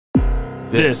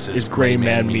This is Gray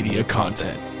Man Media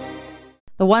content.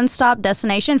 The one-stop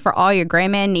destination for all your Gray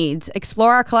Man needs.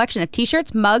 Explore our collection of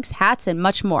t-shirts, mugs, hats, and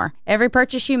much more. Every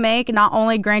purchase you make not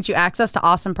only grants you access to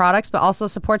awesome products, but also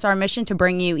supports our mission to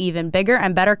bring you even bigger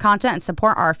and better content and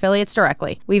support our affiliates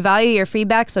directly. We value your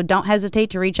feedback, so don't hesitate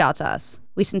to reach out to us.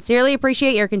 We sincerely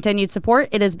appreciate your continued support.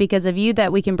 It is because of you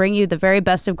that we can bring you the very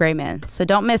best of Gray Man. So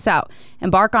don't miss out.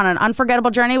 Embark on an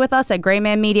unforgettable journey with us at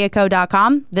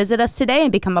GrayManMediaCo.com. Visit us today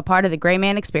and become a part of the Gray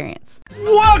Man experience.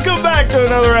 Welcome back to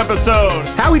another episode.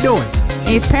 How we doing?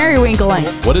 He's periwinkling.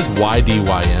 What is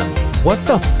YDYM? What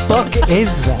the fuck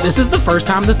is that? This is the first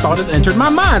time this thought has entered my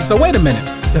mind, so wait a minute.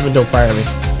 Devin, don't fire me.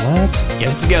 What?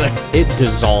 Get it together. It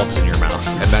dissolves in your mouth.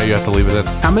 And now you have to leave it in.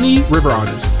 How many river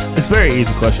otters? It's a very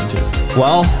easy question, too.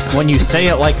 Well, when you say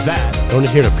it like that, Don't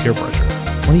adhere to peer pressure.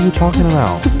 What are you talking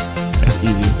about? It's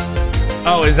easy.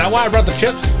 Oh, is that why I brought the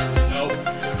chips?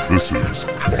 This is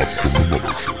Thoughts from the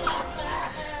Mothership.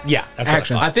 yeah. That's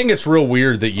Action. I think it's real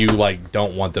weird that you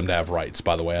don't want them to have rights,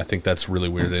 by the way. I think that's really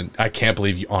weird, and I can't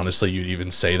believe you'd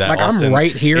even say that. Like, I'm Austin.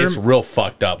 right here. It's real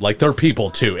fucked up. Like, they're people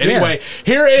too. Anyway,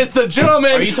 here is the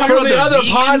gentleman Are you talking from about the the other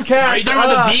vegans? podcast. Are you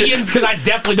talking about the vegans? Because I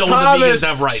definitely don't want the vegans Thomas to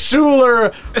have rights. Schuler,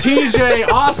 TJ,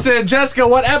 Austin, Jessica,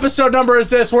 what episode number is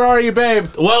this? Where are you, babe?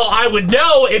 Well, I would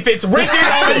know if it's written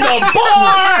on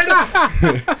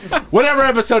the board. Whatever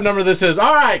episode number this is.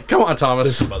 All right, come on,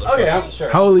 Thomas.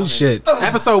 Holy shit.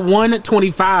 Episode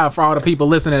 125 for all the people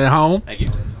listening at home. Thank you.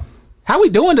 How we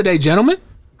doing today, gentlemen?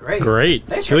 Great.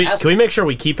 Thanks Can for we, asking. can we make sure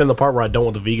we keep in the part where I don't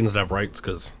want the vegans to have rights?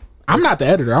 Because I'm not the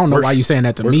editor. I don't know why you saying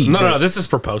that to me. no, this is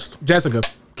for post. Jessica,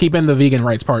 keep in the vegan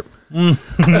rights part.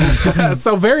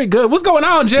 So very good. What's going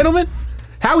on, gentlemen?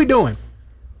 How we doing?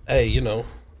 Hey, you know.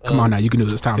 Come on now, you can do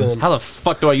this, Thomas. How the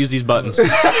fuck do I use these buttons?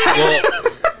 Well,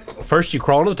 first you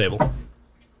crawl under the table.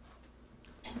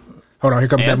 Hold on, here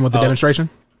comes And- Devin with the demonstration.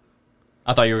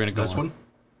 I thought you were going to go This on.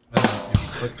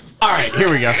 one. All right, here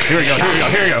we go. Here we go.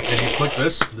 If you click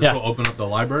this Yeah. will open up the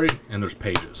library, and there's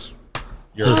pages.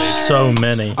 There's so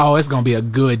many. Oh, it's gonna be a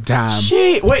good time.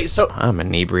 Wait, so I'm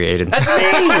inebriated. that's me.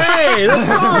 Hey, that's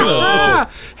Ah,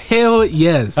 hell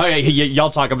yes. Okay, y'all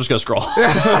talk. I'm just going to scroll.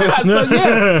 So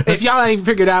yeah, if y'all ain't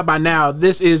figured out by now,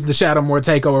 this is the Shadowmore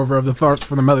takeover of the Thoughts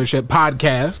from the Mothership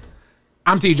podcast.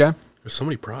 I'm TJ. There's so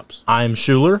many props. I'm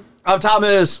Schuler. I'm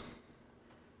Thomas.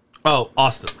 Oh,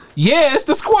 Austin. Yeah, it's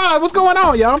the squad. What's going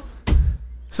on, y'all?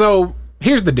 So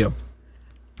here's the deal.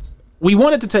 We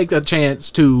wanted to take a chance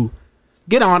to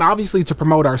get on, obviously, to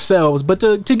promote ourselves, but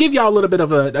to give y'all a little bit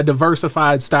of a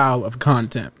diversified style of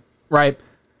content, right?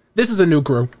 This is a new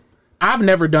crew. I've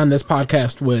never done this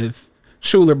podcast with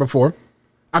Schuler before.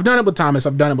 I've done it with Thomas.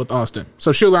 I've done it with Austin.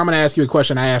 So Schuler, I'm going to ask you a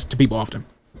question I ask to people often.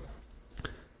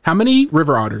 How many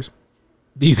river otters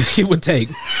do you think it would take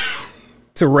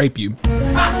to rape you?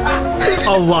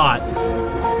 A lot.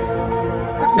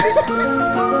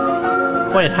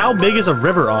 Wait, how big is a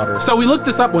river otter? So we looked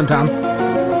this up one time.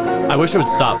 I wish it would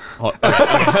stop. Oh,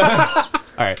 okay.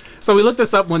 All right. So we looked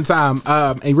this up one time.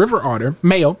 A river otter,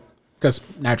 male, because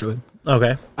naturally,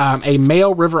 Okay. a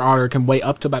male river otter can weigh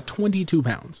up to about 22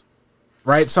 pounds.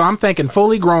 Right? So I'm thinking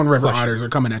fully grown river otters are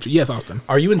coming at you. Yes, Austin.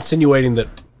 Are you insinuating that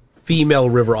female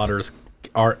river otters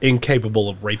are incapable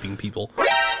of raping people?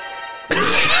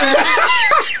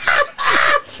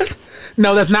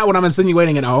 No, that's not what I'm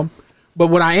insinuating at all. But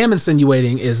what I am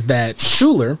insinuating is that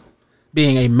Schuler,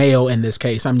 being a male in this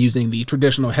case, I'm using the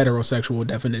traditional heterosexual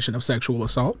definition of sexual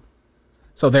assault.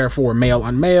 So therefore, male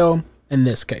on male in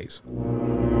this case.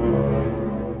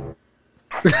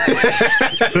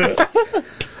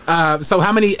 So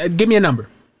how many? Give me a number.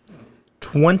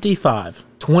 25.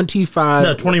 25.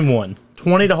 No, 21.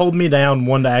 20 to hold me down,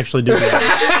 1 to actually do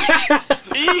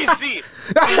it.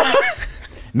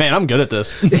 Man, I'm good at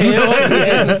this. Hell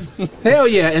yes. Hell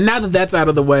yeah. And now that that's out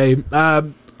of the way,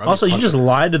 Also, you just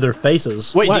lied to their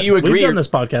faces. Wait, do you agree We've or- done this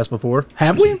podcast before.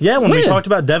 have we? Yeah, when we talked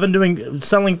about Devin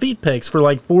selling feet pics for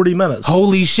like 40 minutes.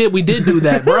 Holy shit, we did do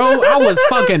that, bro. I was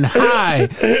fucking high.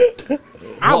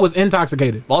 I was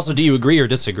intoxicated. Also, do you agree or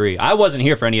disagree? I wasn't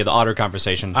here for any of the otter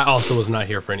conversation. I also was not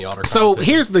here for any otter. So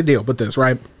conversation. here's the deal with this,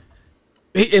 right?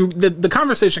 And the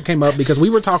conversation came up because we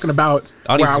were talking about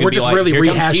Audience is wow, gonna we're be just like, really here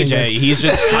comes rehashing TJ. this. He's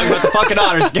just talking about the fucking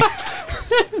otters.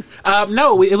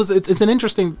 No, it's an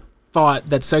interesting thought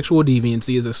that sexual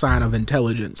deviancy is a sign of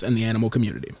intelligence in the animal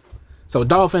community. So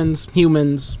dolphins,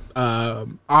 humans,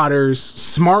 otters,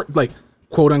 smart, like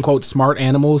quote unquote smart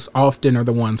animals often are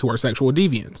the ones who are sexual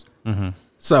deviants. Mm-hmm.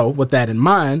 So with that in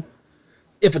mind,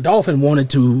 if a dolphin wanted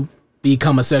to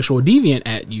become a sexual deviant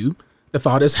at you, the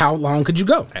thought is how long could you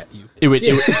go? At you. It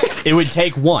would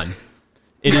take one.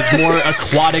 It is more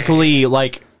aquatically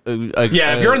like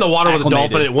Yeah, if you're in the water with a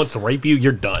dolphin and it wants to rape you,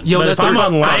 you're done. Yo, But that's if I'm like-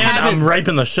 on land, I'm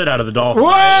raping the shit out of the dolphin.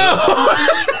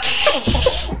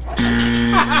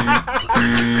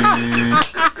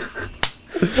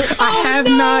 I have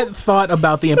not thought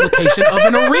about the implication of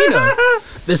an arena.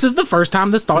 This is the first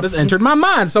time this thought has entered my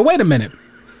mind. So wait a minute.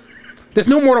 This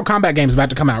new Mortal Kombat game is about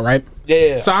to come out, right?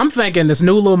 Yeah. So I'm thinking this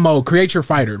new little mode, Create Your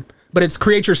Fighter, but it's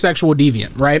Create Your Sexual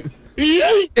Deviant, right?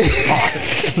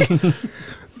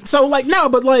 So like, no,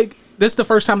 but like, this is the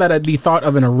first time that the thought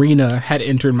of an arena had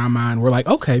entered my mind. We're like,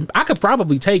 okay, I could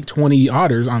probably take 20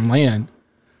 otters on land.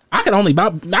 I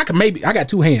got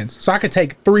 2 hands, so I could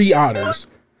take 3 otters.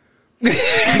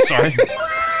 Sorry.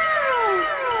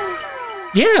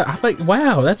 Yeah, I think,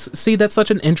 wow, that's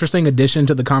such an interesting addition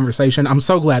to the conversation. I'm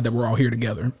so glad that we're all here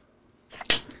together.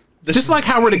 Just like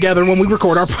how we're together when we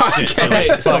record our podcast.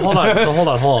 Okay, so hold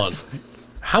on.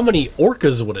 How many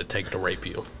orcas would it take to rape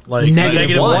you? Like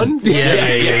Negative one.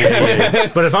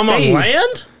 Yeah. But if I'm on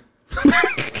land,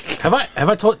 Have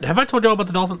I told y'all about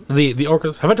the dolphin? The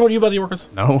orcas? Have I told you about the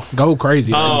orcas? No. Go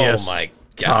crazy. Oh yes. my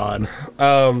god.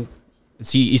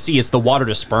 You see, it's the water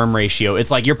to sperm ratio. It's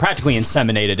like you're practically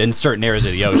inseminated in certain areas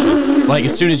of the ocean. Like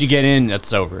as soon as you get in,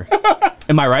 it's over.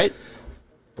 Am I right?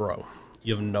 Bro,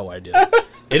 you have no idea.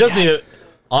 It doesn't even,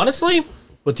 honestly,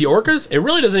 with the orcas, it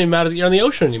really doesn't even matter that you're in the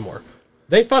ocean anymore.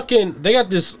 They got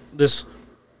this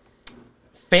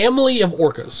family of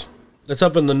orcas that's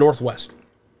up in the northwest,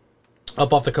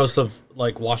 up off the coast of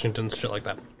like Washington, shit like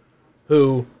that,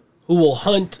 who will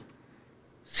hunt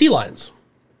sea lions.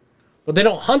 But they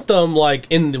don't hunt them like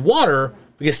in the water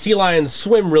because sea lions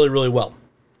swim really, really well.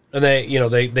 And they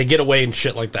get away and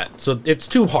shit like that. So it's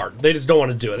too hard. They just don't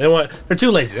want to do it. They're too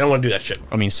lazy. They don't want to do that shit.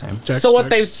 I mean, same. So what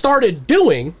they've started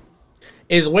doing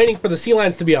is waiting for the sea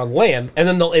lions to be on land, and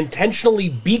then they'll intentionally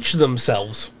beach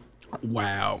themselves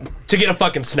Wow. to get a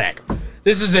fucking snack.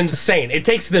 This is insane. It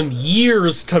takes them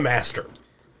years to master.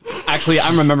 Actually,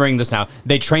 I'm remembering this now.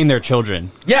 They train their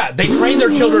children. Yeah, they train their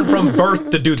children from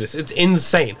birth to do this. It's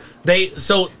insane. They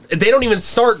don't even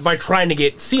start by trying to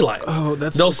get sea lions. Oh,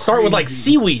 that's They'll so start with like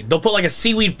crazy. seaweed. They'll put like a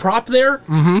seaweed prop there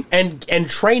and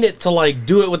train it to like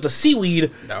do it with the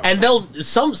seaweed. No. And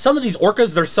some of these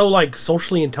orcas, they're so like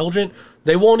socially intelligent,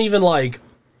 they won't even like,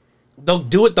 they'll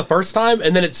do it the first time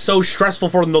and then it's so stressful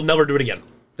for them they'll never do it again.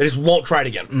 They just won't try it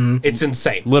again. It's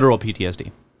insane. Literal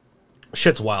PTSD.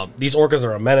 Shit's wild. These orcas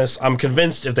are a menace. I'm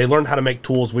convinced if they learned how to make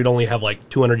tools, we'd only have like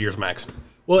 200 years max.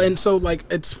 Well, and so like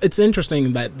it's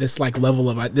interesting that this like level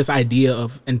of this idea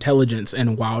of intelligence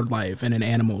in wildlife and in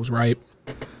animals, right?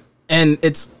 And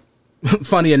it's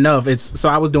funny enough. So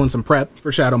I was doing some prep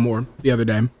for Shadowmoor the other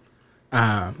day.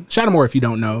 Shadowmoor, if you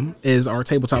don't know, is our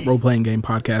tabletop role playing game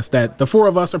podcast that the 4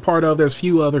 of us are part of. There's a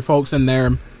few other folks in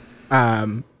there.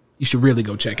 You should really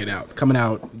go check it out. Coming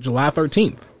out July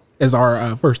 13th is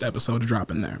our first episode to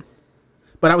drop in there.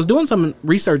 But I was doing some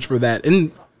research for that,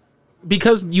 and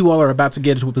because you all are about to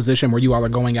get into a position where you all are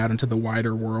going out into the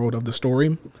wider world of the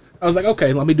story, I was like,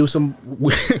 okay, let me do some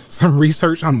some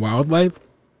research on wildlife.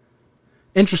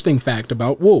 Interesting fact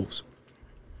about wolves.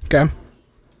 Okay.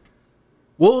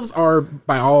 Wolves are,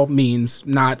 by all means,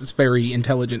 not very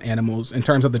intelligent animals in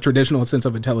terms of the traditional sense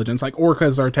of intelligence. Like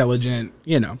orcas are intelligent,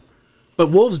 you know. But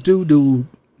wolves do.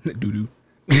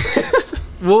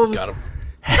 Wolves Got 'em.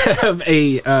 have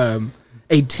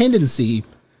a tendency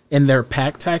in their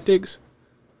pack tactics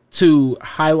to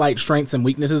highlight strengths and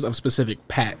weaknesses of specific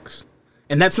packs.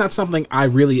 And that's not something I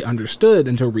really understood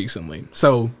until recently.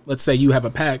 So let's say you have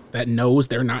a pack that knows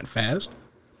they're not fast.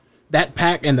 That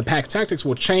pack and the pack tactics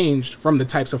will change from the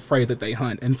types of prey that they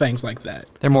hunt and things like that.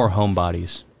 They're more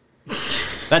homebodies.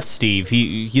 That's Steve.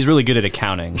 He's really good at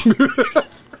accounting.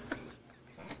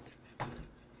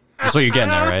 That's what you're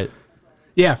getting at, right?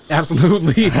 Yeah,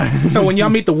 absolutely. So when y'all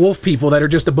meet the wolf people that are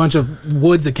just a bunch of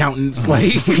woods accountants,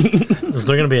 like is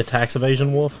there going to be a tax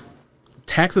evasion wolf?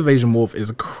 tax evasion wolf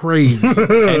is crazy.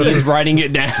 And he's writing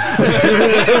it down.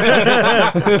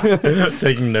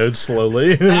 Taking notes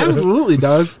slowly. Absolutely,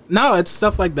 dog. No, it's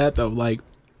stuff like that though. Like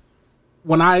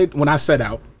when I set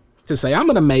out to say I'm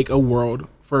gonna make a world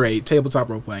for a tabletop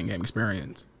role playing game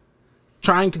experience,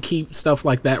 trying to keep stuff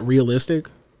like that realistic.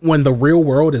 When the real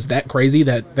world is that crazy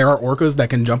that there are orcas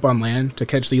that can jump on land to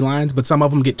catch sea lions, but some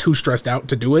of them get too stressed out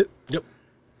to do it. Yep.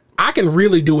 I can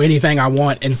really do anything I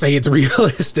want and say it's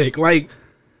realistic. Like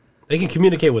They can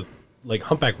communicate with like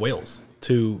humpback whales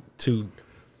to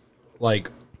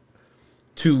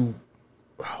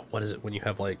what is it when you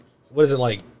have like what is it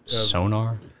like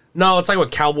Sonar? no, it's like what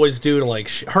cowboys do to like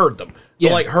herd them. Yeah.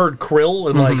 They'll like herd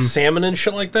krill and like salmon and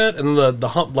shit like that, and the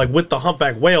hump like with the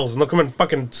humpback whales, and they'll come and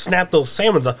fucking snap those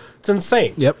salmons up. It's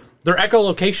insane. Yep. Their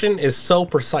echolocation is so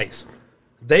precise.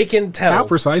 They can tell. How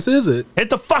precise is it? Hit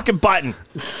the fucking button.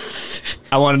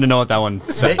 I wanted to know what that one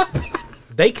said.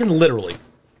 They can literally,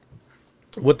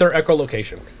 with their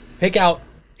echolocation, pick out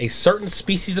a certain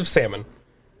species of salmon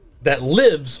that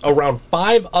lives around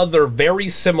 5 other very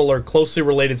similar, closely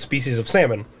related species of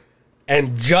salmon,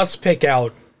 and just pick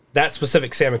out that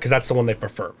specific salmon because that's the one they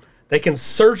prefer. They can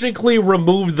surgically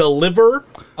remove the liver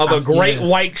of a great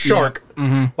white shark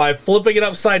by flipping it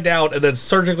upside down and then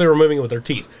surgically removing it with their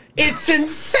teeth. It's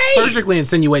insane! Surgically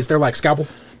insinuates they're like scalpel.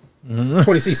 20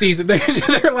 cc's.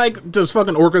 They're like those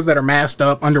fucking orcas that are masked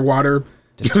up underwater.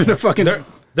 Giving a fucking...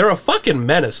 They're a fucking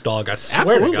menace, dog. I swear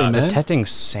Absolutely, to God. man. Detecting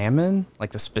salmon?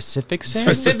 Like the specific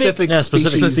salmon? Specific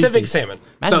species. salmon.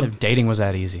 Imagine So- if dating was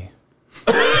that easy.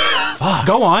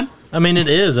 Go on. I mean, it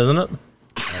is, isn't it?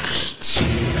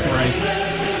 Right.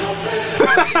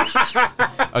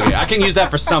 Okay, I can use that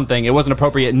for something. It wasn't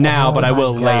appropriate now, but I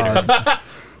will later.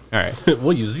 All right.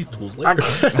 We'll use these tools later.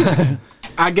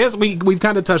 I guess we've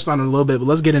kind of touched on it a little bit, but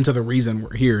let's get into the reason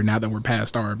we're here now that we're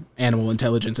past our animal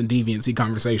intelligence and deviancy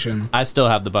conversation. I still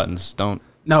have the buttons. Don't.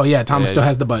 No, yeah, Thomas Yeah, still yeah.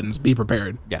 has the buttons. Be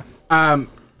prepared. Yeah.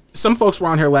 Some folks were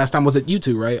on here last time. Was it you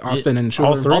two, right? Austin and Schuler?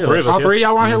 all three of us, All yeah. three of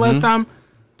y'all were on here last time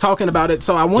talking about it.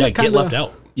 So I want Yeah, to kind get of left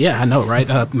out. Yeah, I know, right?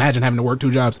 Imagine having to work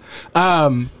 2 jobs.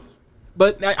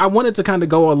 But I wanted to kind of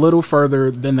go a little further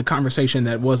than the conversation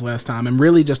that was last time and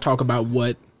really just talk about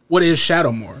what is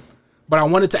Shadowmoor. But I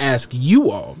wanted to ask you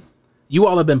all. You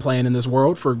all have been playing in this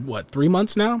world for what, 3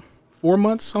 months now? 4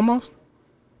 months almost?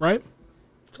 Right?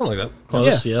 Something like that.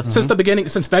 Close, yeah. Since the beginning,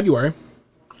 since February.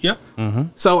 Yeah.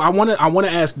 So I want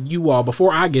to ask you all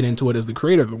before I get into it as the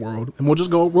creator of the world, and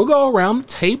we'll go around the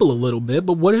table a little bit.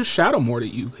 But what is Shadowmoor to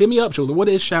you? Hit me up, Schuler. What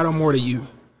is Shadowmoor to you?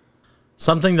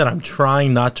 Something that I'm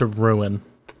trying not to ruin.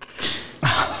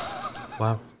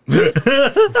 Wow.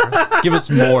 Give us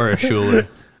more, Schuler.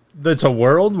 It's a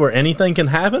world where anything can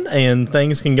happen and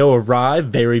things can go awry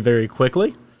very, very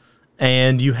quickly.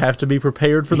 And you have to be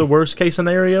prepared for the worst case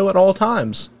scenario at all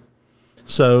times.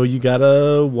 So you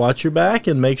gotta watch your back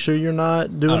and make sure you're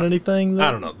not doing anything.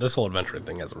 I don't know. This whole adventuring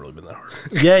thing hasn't really been that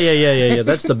hard. Yeah.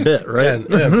 That's the bit, right? And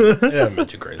it hasn't been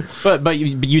too crazy. But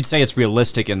you'd say it's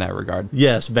realistic in that regard,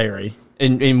 Yes, very.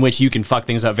 in which you can fuck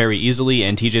things up very easily.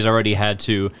 And TJ's already had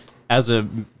to, as a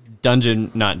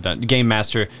game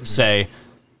master, say,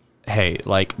 "Hey,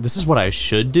 like this is what I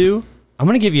should do. I'm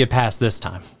gonna give you a pass this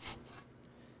time."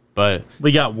 But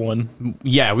We got one.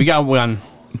 yeah, we got one.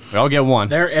 We all get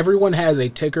one. Everyone has a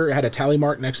ticker, had a tally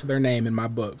mark next to their name in my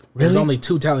book. There's only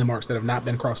 2 tally marks that have not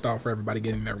been crossed off for everybody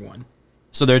getting their one.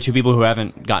 So there are 2 people who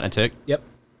haven't gotten a tick. Yep.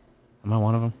 Am I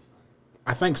one of them?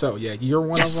 I think so. Yeah, you're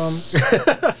one of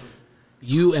them.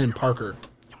 You and Parker.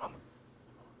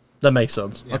 That makes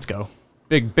sense. Let's go.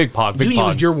 Big pog. Big You pog.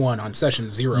 used your one on session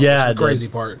 0. Yeah, which is the I crazy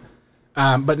part.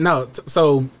 But no,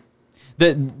 so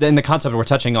Then the concept we're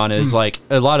touching on is like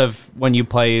a lot of when you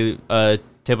play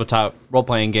tabletop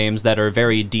role-playing games that are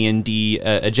very D&D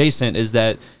adjacent is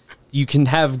that you can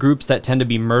have groups that tend to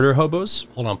be murder hobos.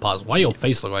 Hold on, pause. Why your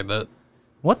face look like that?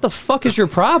 What the fuck is your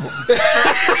problem?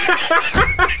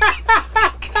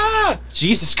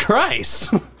 Jesus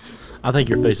Christ. I think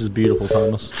your face is beautiful,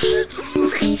 Thomas.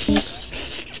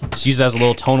 Just use it as a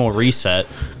little tonal reset.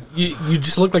 You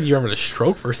just look like you're having a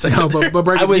stroke for a second. no, but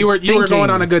break I it, was you were going thinking-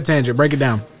 on a good tangent. Break it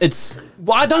down.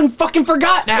 Well, I done fucking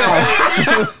forgot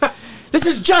now. This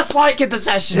is just like at the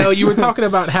session. No, you were talking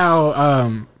about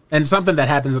how and something that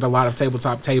happens at a lot of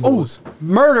tabletop tables.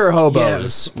 Murder hobos.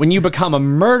 Yes. When you become a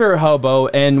murder hobo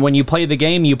and when you play the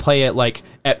game, you play it like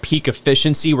at peak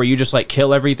efficiency where you just like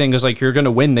kill everything because like you're going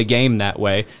to win the game that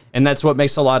way. And that's what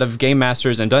makes a lot of game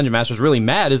masters and dungeon masters really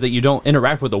mad is that you don't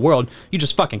interact with the world. You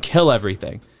just fucking kill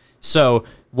everything. So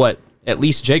what at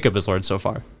least Jacob has learned so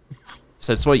far.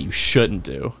 So that's what you shouldn't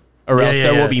do. Or else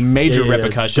there will be major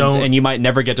repercussions and you might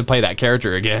never get to play that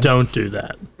character again. Don't do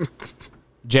that.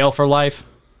 Jail for life.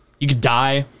 You could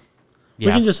die. We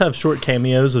can just have short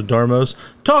cameos of Darmos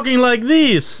talking like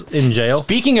these in jail.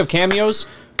 Speaking of cameos,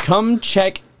 come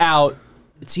check out.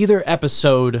 It's either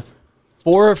episode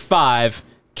 4 or 5.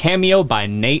 Cameo by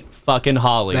Nate fucking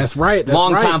Hawley. That's right, that's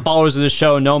Long-time right. followers of the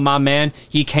show know my man.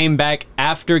 He came back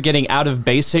after getting out of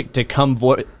basic to come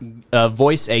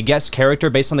voice a guest character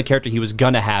based on the character he was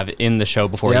gonna have in the show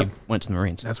before Yep. he went to the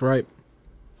Marines. That's right.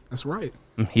 That's right.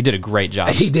 He did a great job.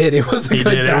 He did. It was a He good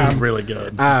did. It was time. really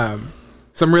good.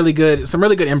 Some really good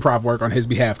improv work on his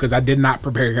behalf because I did not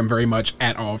prepare him very much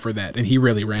at all for that, and he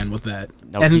really ran with that.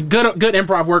 And good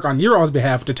improv work on your all's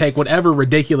behalf to take whatever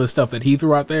ridiculous stuff that he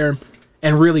threw out there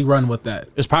and really run with that.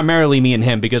 It was primarily me and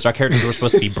him because our characters were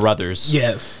supposed to be brothers.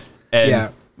 Yes. And Yeah.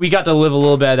 we got to live a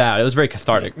little bit of that. It was very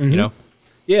cathartic, you know.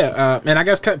 Yeah, and I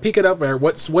guess pick it up there.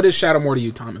 What is Shadowmoor to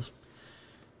you, Thomas?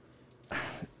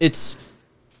 It's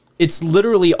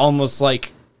literally almost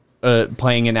like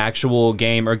playing an actual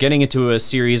game or getting into a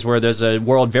series where there's a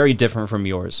world very different from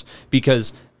yours,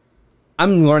 because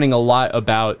I'm learning a lot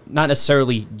about not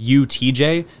necessarily you,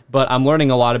 TJ, but I'm learning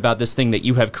a lot about this thing that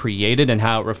you have created and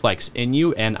how it reflects in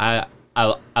you, and I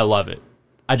love it.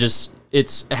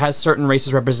 It has certain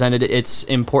races represented. It's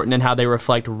important in how they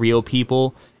reflect real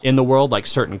people in the world, like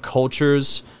certain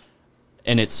cultures,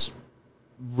 and it's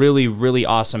really, really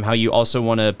awesome how you also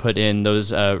want to put in those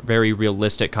very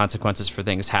realistic consequences for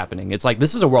things happening. It's like,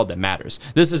 this is a world that matters.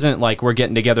 This isn't like we're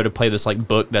getting together to play this like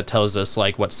book that tells us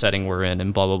like what setting we're in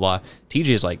and blah blah blah. TJ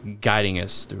is like guiding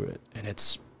us through it, and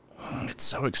it's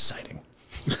so exciting.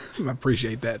 I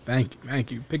appreciate that.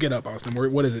 Thank you. Pick it up, Austin.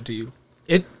 What is it to you?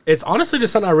 It's honestly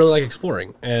just something I really like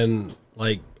exploring, and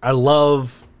like I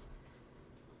love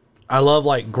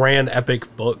like grand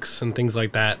epic books and things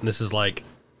like that, and this is like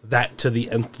that to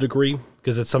the nth degree,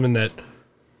 because it's something that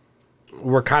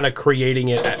we're kind of creating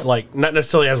it at, like, not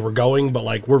necessarily as we're going, but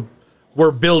like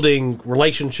we're building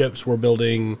relationships, we're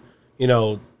building, you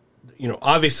know,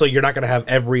 obviously you're not going to have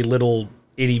every little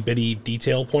itty bitty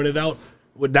detail pointed out.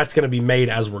 That's going to be made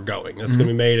as we're going. That's going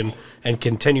to be made and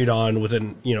continued on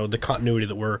within, you know, the continuity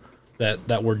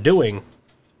that we're doing.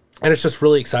 And it's just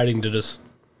really exciting to just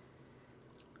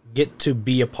get to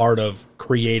be a part of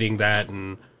creating that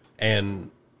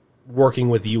and working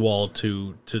with you all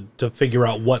to figure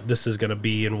out what this is going to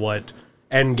be and what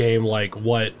end game, like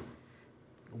what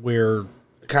we're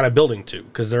kind of building to.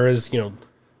 Because there is, you know,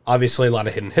 obviously a lot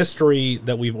of hidden history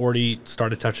that we've already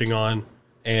started touching on.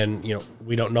 And, you know,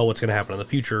 we don't know what's going to happen in the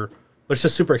future. But it's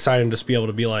just super exciting to just be able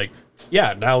to be like,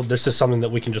 yeah, now this is something that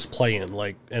we can just play in,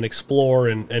 like, and explore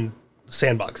and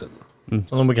sandbox it.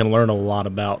 Something we can learn a lot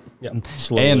about. Yeah.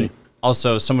 Slowly. And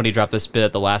also, somebody dropped this bit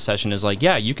at the last session, is like,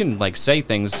 yeah, you can like say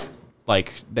things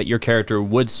like that your character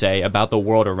would say about the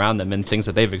world around them and things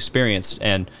that they've experienced,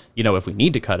 and you know, if we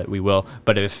need to cut it, we will,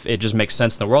 but if it just makes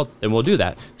sense in the world, then we'll do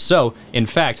that. So in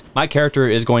fact, my character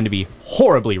is going to be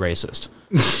horribly racist.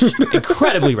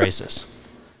 Incredibly racist.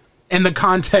 In the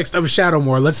context of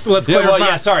Shadowmoor, let's clarify. Well,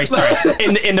 yeah, sorry.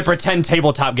 In the pretend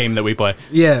tabletop game that we play.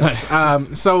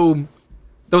 Yes. So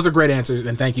those are great answers,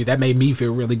 and thank you. That made me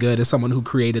feel really good as someone who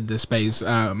created this space.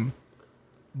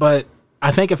 But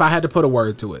I think if I had to put a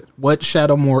word to it, what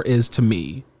Shadowmoor is to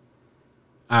me,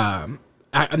 not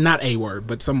a word,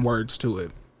 but some words to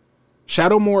it.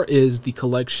 Shadowmoor is the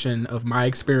collection of my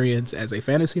experience as a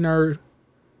fantasy nerd,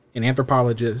 an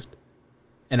anthropologist,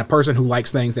 and a person who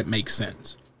likes things that make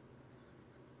sense.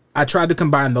 I tried to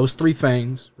combine those three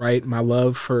things, right? My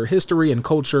love for history and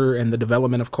culture and the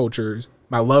development of cultures,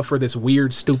 my love for this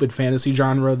weird, stupid fantasy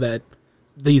genre that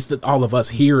all of us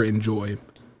here enjoy,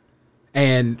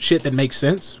 and shit that makes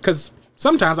sense. Because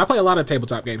sometimes I play a lot of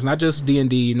tabletop games, not just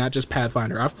D&D, not just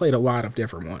Pathfinder. I've played a lot of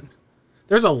different ones.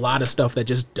 There's a lot of stuff that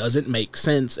just doesn't make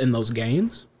sense in those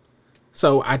games.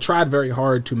 So I tried very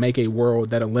hard to make a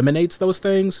world that eliminates those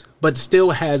things, but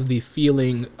still has the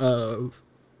feeling of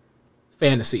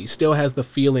fantasy, still has the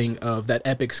feeling of that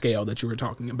epic scale that you were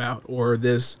talking about, or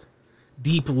this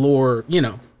deep lore, you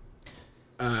know.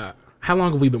 How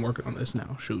long have we been working on this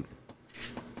now? Shoot.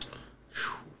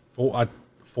 4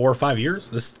 or 5 years.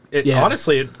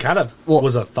 Honestly, it kind of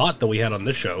was a thought that we had on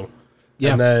this show.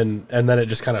 Yeah. And then it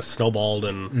just kind of snowballed,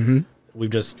 and we've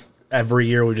just every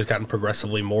year we've just gotten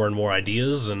progressively more and more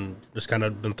ideas and just kind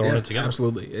of been throwing it together.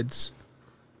 Absolutely. It's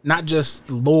not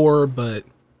just lore, but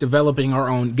developing our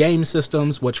own game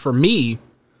systems, which for me,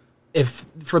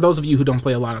 for those of you who don't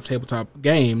play a lot of tabletop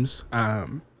games,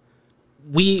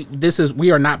 we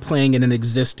are not playing in an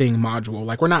existing module.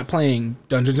 Like, we're not playing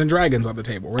Dungeons and Dragons on the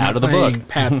table. We're not playing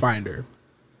Pathfinder.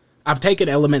 I've taken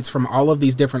elements from all of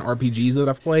these different RPGs that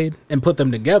I've played and put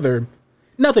them together.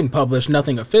 Nothing published,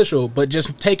 nothing official, but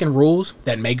just taking rules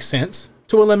that make sense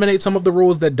to eliminate some of the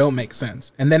rules that don't make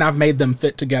sense. And then I've made them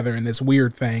fit together in this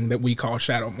weird thing that we call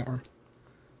Shadowmoor.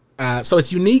 So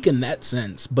it's unique in that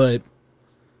sense, but,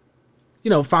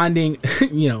 you know, finding,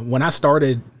 you know, when I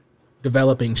started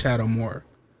developing Shadowmoor,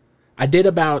 I did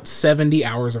about 70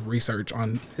 hours of research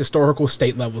on historical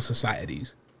state level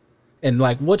societies. And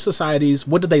like, what societies,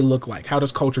 what do they look like? How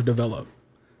does culture develop?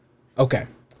 Okay,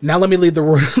 now let me read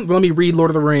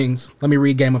Lord of the Rings. Let me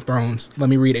read Game of Thrones. Let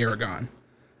me read Aragon.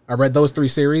 I read those 3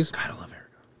 series. God, I love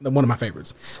Aragon. One of my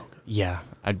favorites. It's so good. Yeah,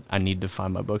 I need to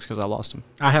find my books because I lost them.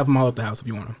 I have them all at the house if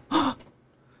you want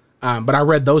them. But I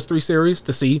read those 3 series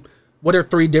to see what are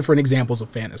 3 different examples of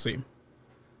fantasy.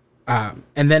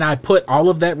 And then I put all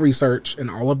of that research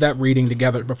and all of that reading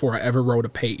together before I ever wrote a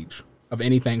page of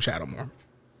anything Shadowmoor.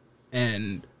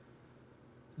 And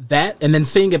then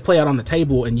seeing it play out on the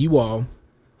table, and you all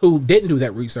who didn't do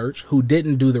that research, who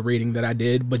didn't do the reading that I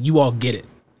did, but you all get it.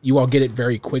 You all get it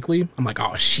very quickly. I'm like,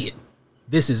 oh shit,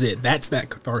 this is it. That's that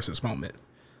catharsis moment.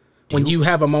 When you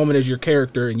have a moment as your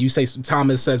character and you say,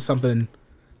 Thomas says something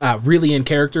really in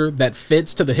character that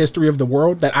fits to the history of the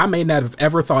world that I may not have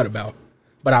ever thought about,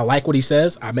 but I like what he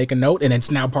says, I make a note, and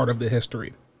it's now part of the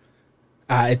history.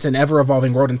 It's an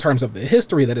ever-evolving world in terms of the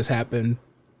history that has happened.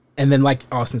 And then, like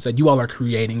Austin said, you all are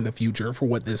creating the future for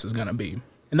what this is going to be.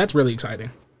 And that's really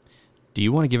exciting. Do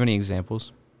you want to give any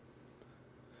examples?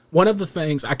 One of the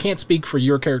things, I can't speak for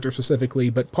your character specifically,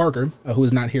 but Parker, who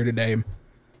is not here today,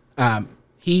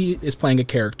 he is playing a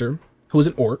character who is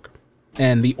an orc.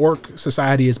 And the orc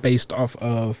society is based off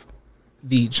of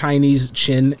the Chinese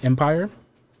Qin Empire.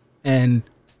 And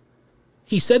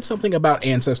he said something about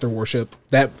ancestor worship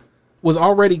that was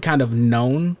already kind of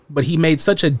known, but he made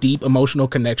such a deep emotional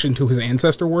connection to his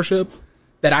ancestor worship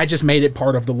that I just made it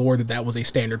part of the lore that was a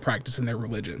standard practice in their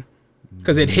religion.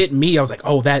 Because it hit me, I was like,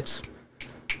 oh,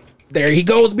 there he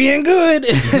goes being good.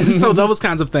 So those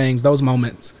kinds of things, those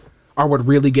moments are what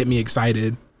really get me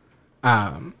excited.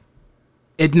 I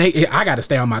got to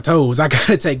stay on my toes. I got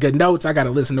to take good notes. I got to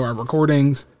listen to our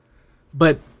recordings.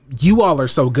 But you all are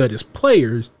so good as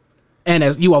players, and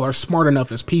as you all are smart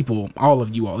enough as people, all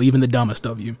of you all, even the dumbest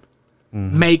of you,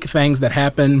 make things that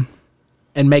happen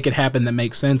and make it happen that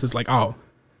makes sense. It's like, oh,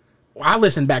 I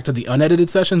listened back to the unedited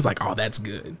sessions, like, oh, that's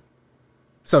good.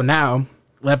 So now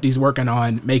Lefty's working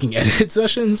on making edited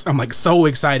sessions. I'm like so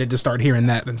excited to start hearing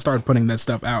that and start putting that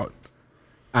stuff out.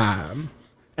 And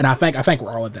I think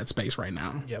we're all at that space right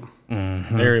now. Yeah.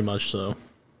 Very much so.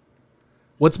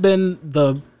 What's been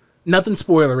nothing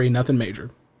spoilery, nothing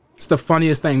major. It's the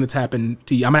funniest thing that's happened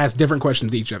to you. I'm gonna ask different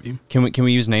questions to each of you. Can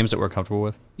we use names that we're comfortable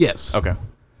with? Yes. Okay.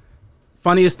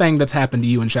 Funniest thing that's happened to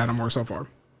you in Shadowmoor so far.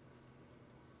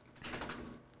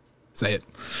 Say it.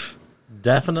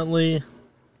 Definitely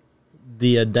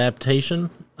the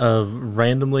adaptation of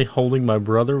randomly holding my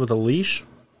brother with a leash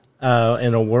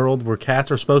in a world where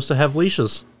cats are supposed to have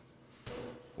leashes.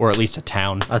 Or at least a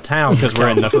town. A town. Because we're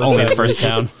in only the first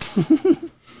town.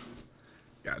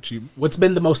 Got you. What's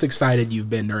been the most excited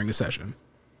you've been during a session?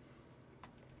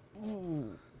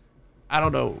 I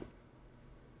don't know.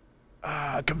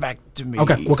 Come back to me.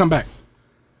 Okay, we'll come back.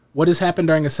 What has happened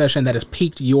during a session that has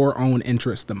piqued your own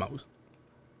interest the most?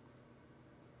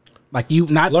 Like you,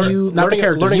 not the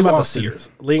character. Learning you about the Austin. Seers.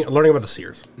 Learning about the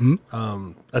Seers.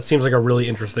 That seems like a really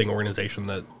interesting organization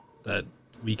that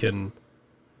we can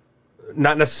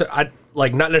not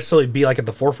necessarily be like at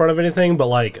the forefront of anything, but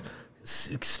like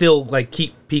still like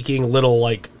keep peeking little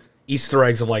like Easter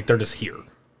eggs of like they're just here.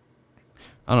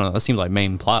 I don't know. That seems like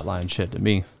main plotline shit to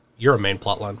me. You're a main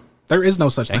plotline. There is no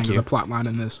such thing Thank as you. a plot line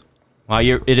in this. Well,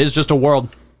 it is just a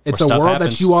world. It's where a stuff world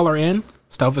happens. that you all are in.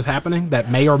 Stuff is happening that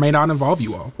may or may not involve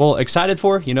you all. Well, excited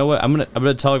for. You know what? I'm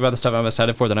gonna tell you about the stuff I'm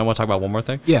excited for. Then I want to talk about one more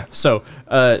thing. Yeah. So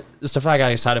the stuff I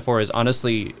got excited for is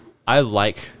honestly, I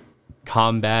like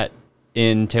combat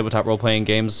in tabletop role playing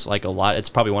games like a lot. It's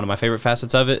probably one of my favorite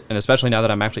facets of it, and especially now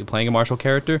that I'm actually playing a martial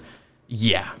character.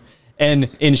 Yeah. And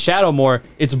in Shadowmoor,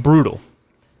 it's brutal.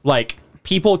 Like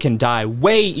people can die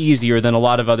way easier than a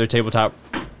lot of other tabletop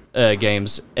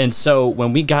games. And so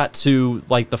when we got to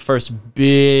like the first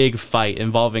big fight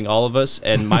involving all of us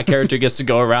and my character gets to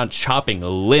go around chopping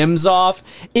limbs off,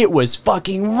 it was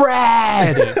fucking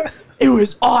rad. It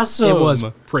was awesome. It was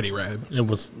pretty rad. It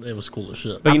was cool as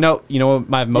shit. But you know what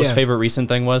my most Yeah. favorite recent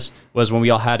thing was when we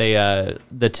all had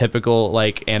the typical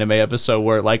like anime episode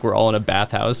where like we're all in a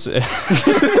bathhouse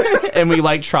and we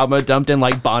like trauma dumped and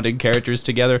like bonded characters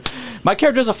together. My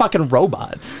character's a fucking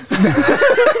robot.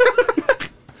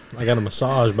 I got a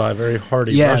massage by a very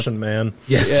hardy Yeah. Russian man.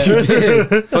 Yes, you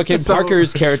did. Fucking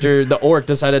Parker's character, the orc,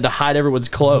 decided to hide everyone's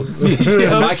clothes.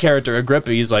 And my character, Agrippa,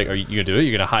 he's like, "Are you gonna do it?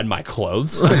 You're gonna hide my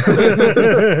clothes?"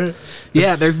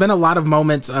 Yeah, there's been a lot of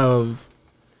moments of,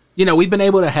 we've been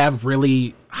able to have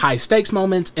really high stakes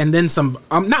moments and then some,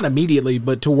 not immediately,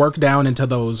 but to work down into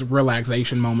those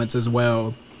relaxation moments as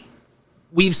well.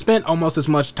 We've spent almost as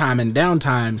much time in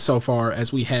downtime so far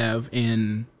as we have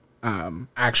in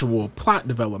actual plot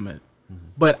development.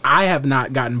 But I have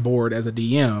not gotten bored as a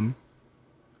DM.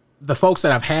 The folks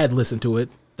that I've had listen to it,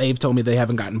 they've told me they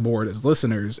haven't gotten bored as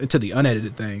listeners to the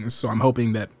unedited things. So I'm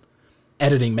hoping that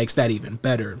editing makes that even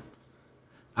better.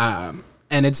 And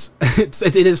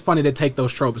it is funny to take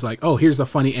those tropes like, oh, here's a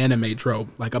funny anime trope,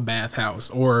 like a bathhouse,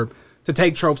 or to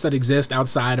take tropes that exist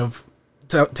outside of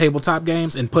tabletop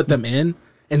games and put them in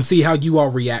and see how you all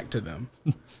react to them.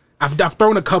 I've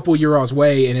thrown a couple your all's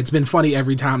way, and it's been funny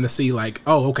every time to see like,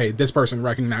 oh, okay, this person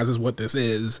recognizes what this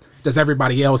is. Does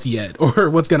everybody else yet, or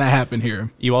what's gonna happen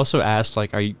here? You also asked,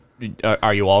 like, are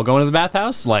you all going to the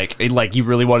bathhouse? Like you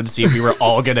really wanted to see if we were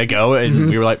all gonna go, and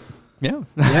we were like, yeah,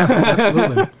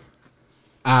 absolutely.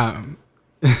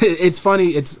 It's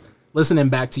funny. It's listening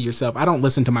back to yourself. I don't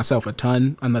listen to myself a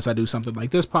ton unless I do something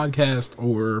like this podcast,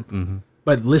 or.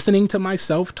 But listening to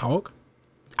myself talk,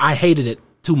 I hated it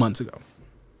 2 months ago.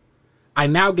 I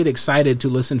now get excited to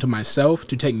listen to myself,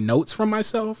 to take notes from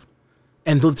myself,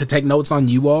 and to take notes on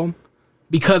you all,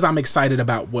 because I'm excited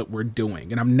about what we're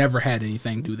doing. And I've never had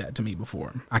anything do that to me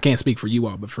before. I can't speak for you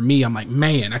all, but for me, I'm like,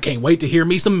 man, I can't wait to hear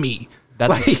me some me.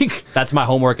 That's my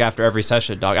homework after every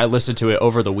session, dog. I listen to it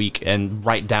over the week and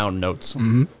write down notes.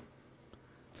 And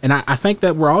I think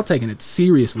that we're all taking it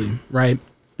seriously, right?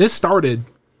 This started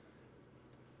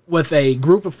with a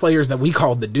group of players that we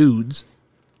called the Dudes,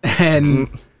 and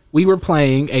we were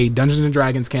playing a Dungeons &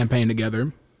 Dragons campaign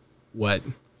together. What?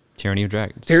 Tyranny of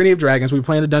Dragons. Tyranny of Dragons. We were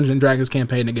playing a Dungeons & Dragons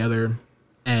campaign together,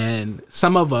 and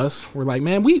some of us were like,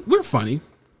 man, we're funny.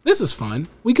 This is fun.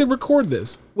 We could record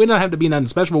this. We don't have to be nothing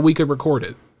special, but we could record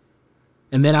it.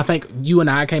 And then I think you and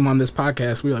I came on this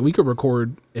podcast. We were like, we could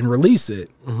record and release it.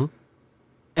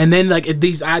 And then like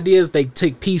these ideas, they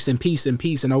take piece and piece and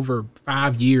piece, and over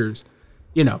 5 years,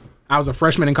 you know, I was a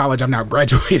freshman in college. I've now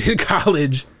graduated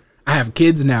college. I have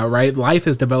kids now, right? Life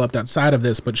has developed outside of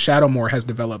this, but Shadowmoor has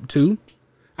developed too.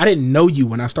 I didn't know you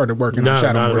when I started working on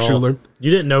Shadowmoor, Schuler.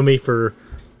 You didn't know me for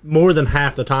more than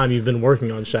half the time you've been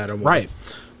working on Shadowmoor. Right.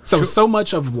 So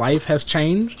much of life has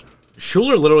changed.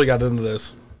 Schuler literally got into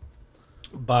this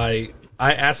by,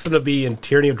 I asked him to be in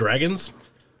Tyranny of Dragons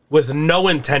with no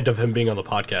intent of him being on the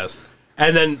podcast.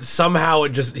 And then somehow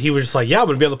he was just like, yeah, I'm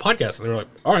going to be on the podcast. And they were like,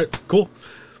 all right, cool.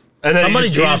 And then somebody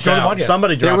dropped out.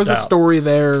 There was a story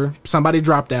there. Somebody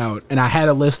dropped out, and I had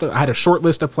a short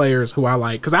list of players who I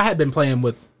like, because I had been playing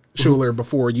with Schuler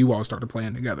before you all started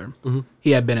playing together.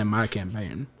 He had been in my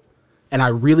campaign, and I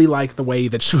really liked the way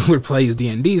that Schuler plays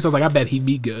D&D. So I was like, I bet he'd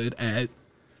be good at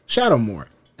Shadowmoor.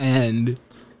 And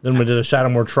then we did a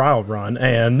Shadowmoor trial run,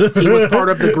 and he was part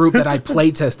of the group that I play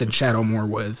tested Shadowmoor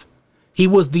with. He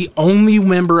was the only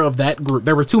member of that group.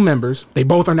 There were 2 members. They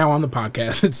both are now on the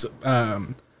podcast. It's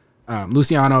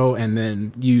Luciano, and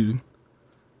then you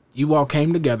all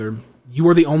came together. You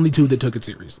were the only 2 that took it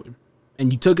seriously.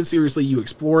 And you took it seriously. You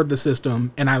explored the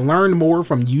system. And I learned more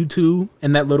from you 2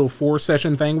 in that little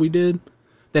 4-session thing we did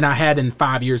than I had in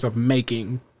 5 years of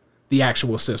making the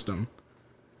actual system.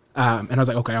 And I was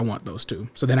like, okay, I want those 2.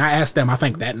 So then I asked them, I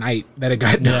think that night that it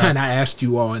got done, I asked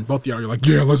you all, and both of y'all are like,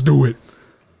 yeah, let's do it.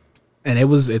 And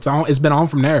it's been on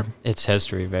from there. It's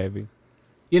history, baby.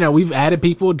 You know, we've added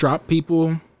people, dropped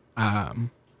people.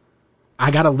 I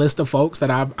got a list of folks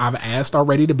that I've asked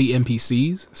already to be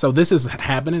NPCs. So this is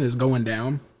happening, is going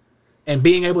down. And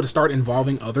being able to start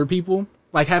involving other people,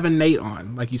 like having Nate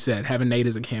on, like you said, having Nate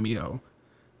as a cameo.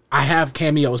 I have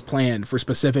cameos planned for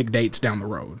specific dates down the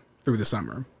road through the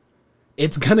summer.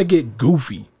 It's going to get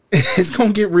goofy. It's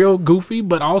going to get real goofy,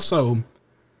 but also,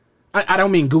 I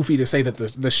don't mean goofy to say that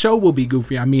the show will be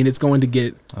goofy. I mean, it's going to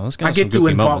get, I get to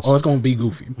involve, it's going to be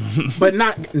goofy, but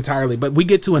not entirely, but we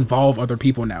get to involve other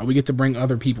people now. We get to bring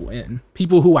other people in,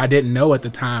 people who I didn't know at the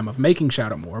time of making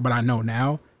Shadowmoor, but I know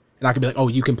now, and I can be like, oh,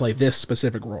 you can play this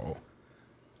specific role.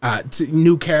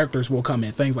 New characters will come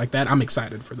in, things like that. I'm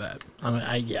excited for that.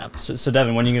 Yeah. So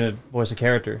Devin, when are you going to voice a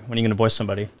character? When are you going to voice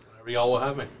somebody? Whenever y'all will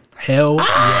have me. Hell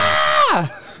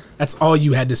yes. That's all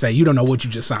you had to say. You don't know what you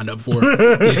just signed up for.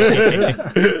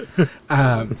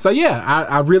 So yeah,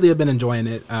 I really have been enjoying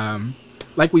it.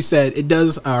 Like we said, it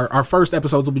does. Our first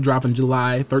episodes will be dropping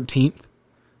July 13th.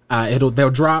 They'll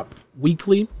drop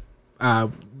weekly.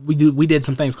 We did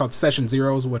some things called Session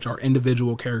Zeros, which are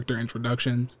individual character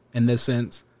introductions in this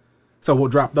sense. So we'll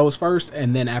drop those first,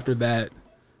 and then after that,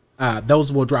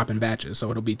 those will drop in batches.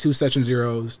 So it'll be 2 Session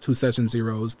Zeros, 2 Session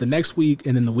Zeros the next week,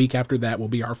 and then the week after that will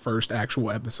be our first actual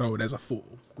episode as a full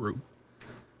group.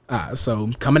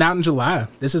 So coming out in July,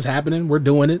 this is happening. We're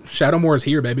doing it. Shadowmoor is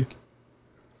here, baby.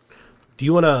 Do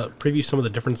you want to preview some of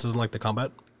the differences in like the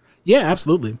combat? Yeah,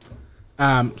 absolutely.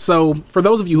 So for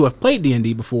those of you who have played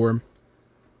D&D before,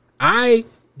 I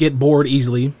get bored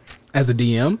easily as a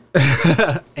DM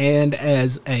and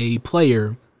as a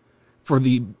player for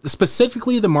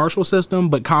specifically the martial system,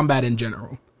 but combat in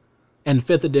general. And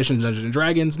 5th edition Dungeons &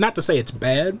 Dragons, not to say it's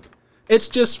bad, it's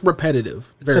just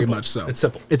repetitive, very much so. It's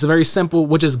simple. It's very simple,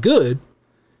 which is good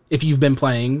if you've been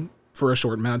playing for a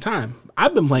short amount of time.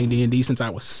 I've been playing D&D since I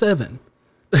was 7.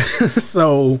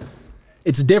 So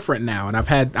it's different now, and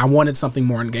I wanted something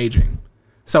more engaging.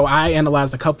 So I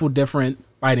analyzed a couple different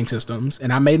fighting systems,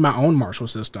 and I made my own martial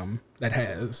system that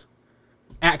has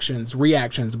actions,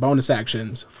 reactions, bonus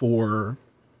actions for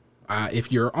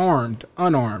if you're armed,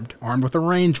 unarmed, armed with a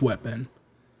ranged weapon.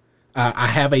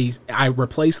 I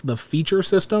replaced the feature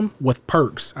system with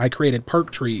perks. I created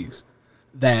perk trees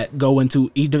that go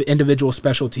into individual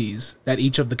specialties that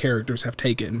each of the characters have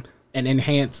taken and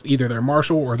enhance either their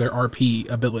martial or their RP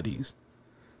abilities.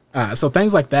 So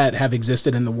things like that have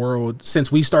existed in the world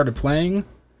since we started playing.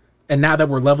 And now that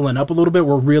we're leveling up a little bit,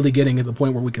 we're really getting to the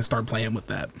point where we can start playing with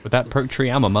that. With that perk tree,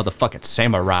 I'm a motherfucking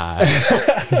samurai.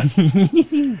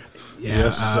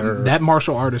 Yes, sir. That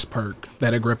martial artist perk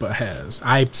that Agrippa has.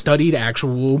 I studied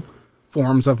actual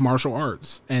forms of martial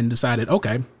arts and decided,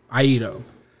 okay, Aido.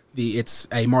 It's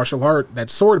a martial art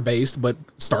that's sword based, but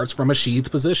starts from a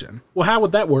sheathed position. Well, how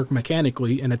would that work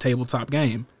mechanically in a tabletop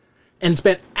game? And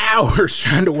spent hours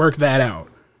trying to work that out.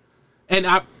 And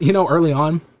early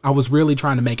on, I was really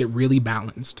trying to make it really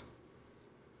balanced.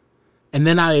 And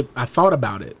then I thought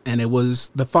about it, and it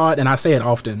was the thought, and I say it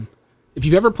often. If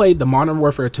you've ever played the Modern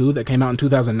Warfare 2 that came out in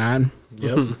 2009,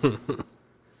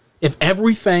 if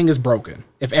everything is broken,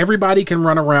 if everybody can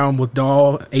run around with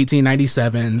DAW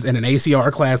 1897s and an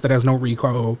ACR class that has no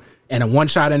recoil and a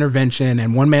one-shot intervention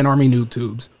and one-man army noob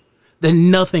tubes,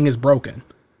 then nothing is broken.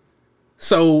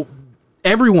 So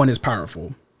everyone is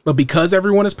powerful, but because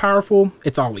everyone is powerful,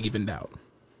 it's all evened out.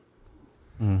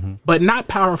 But not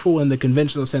powerful in the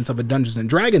conventional sense of a Dungeons and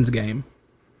Dragons game.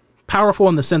 Powerful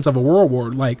in the sense of a World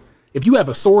War. Like, if you have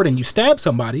a sword and you stab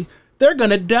somebody, they're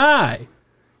gonna die.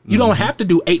 You don't have to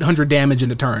do 800 damage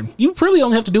in a turn. You really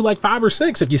only have to do like 5 or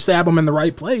 6 if you stab them in the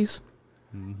right place.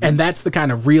 And that's the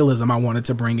kind of realism I wanted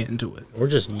to bring into it. Or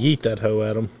just yeet that hoe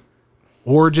at him.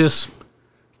 Or just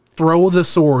throw the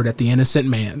sword at the innocent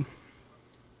man.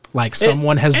 Like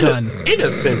someone has done.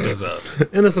 Innocent is a...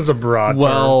 Innocent's a broad term.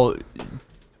 Well,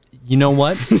 you know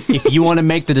what? If you want to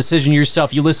make the decision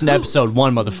yourself, you listen to episode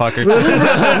 1, motherfucker.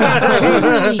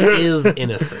 He really is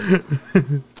innocent.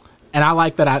 And I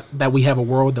like that we have a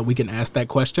world that we can ask that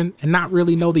question and not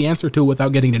really know the answer to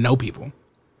without getting to know people.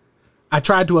 I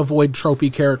tried to avoid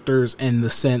tropey characters in the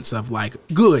sense of like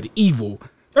good, evil.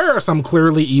 There are some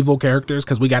clearly evil characters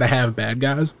because we got to have bad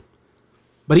guys.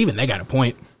 But even they got a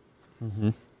point.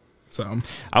 So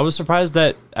I was surprised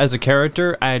that as a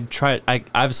character,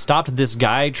 I've stopped this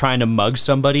guy trying to mug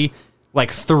somebody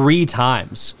like 3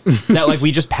 times. That like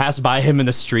we just passed by him in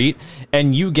the street,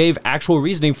 and you gave actual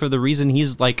reasoning for the reason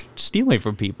he's like stealing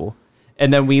from people,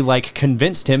 and then we like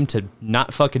convinced him to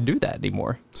not fucking do that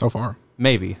anymore. so far.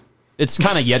 Maybe it's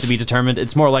kind of yet to be determined.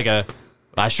 It's more like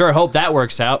I sure hope that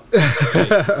works out.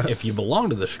 If you belong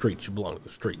to the streets, you belong to the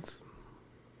streets.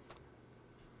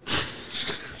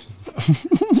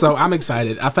 So I'm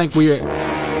excited. I think we're...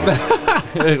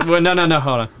 Well, no,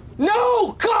 hold on.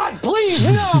 No! God, please,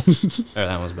 no! Oh,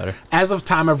 that was better. As of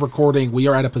time of recording, we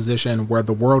are at a position where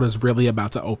the world is really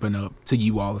about to open up to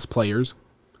you all as players.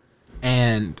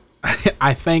 And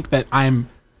I think that I'm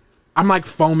like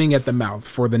foaming at the mouth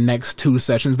for the next 2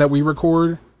 sessions that we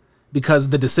record, because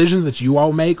the decisions that you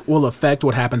all make will affect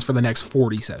what happens for the next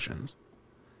 40 sessions.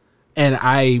 And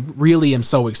I really am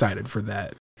so excited for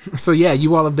that. So yeah,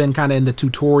 you all have been kind of in the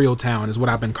tutorial town is what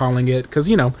I've been calling it. Because,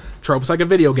 Trope's like a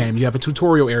video game. You have a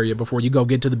tutorial area before you go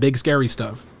get to the big scary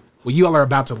stuff. Well, you all are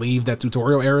about to leave that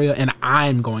tutorial area, and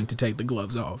I'm going to take the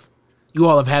gloves off. You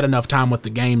all have had enough time with the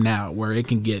game now where it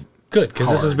can get Good, because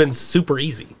this has hard. been super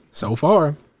easy. So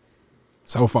far.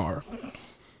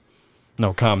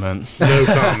 No comment. No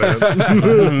comment.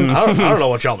 I don't know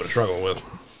what y'all been struggling with.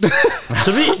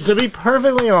 to be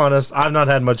perfectly honest, I've not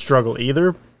had much struggle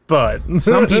either, but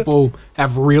Some people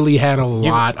have really had a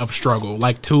lot of struggle,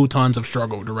 like 2 tons of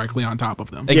struggle directly on top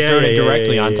of them. Exerted yeah,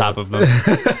 directly yeah, on yeah. top of them.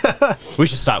 We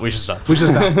should stop. We should stop.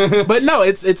 But no,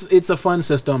 it's a fun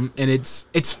system, and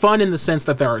it's fun in the sense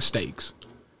that there are stakes.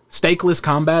 Stakeless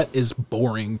combat is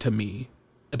boring to me.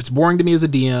 If it's boring to me as a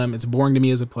DM, it's boring to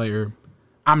me as a player.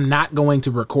 I'm not going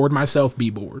to record myself be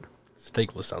bored.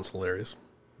 Stakeless sounds hilarious.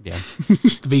 Yeah.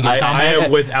 Vegan I combat.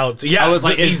 am without. Yeah, I was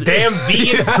like, these damn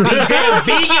vegan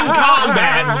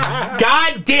combats.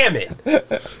 God damn it!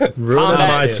 ruin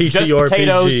my is Just TTRPG.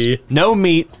 potatoes, no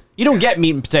meat. You don't get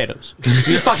meat and potatoes.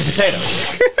 You get fucking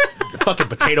potatoes. Fucking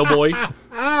potato boy.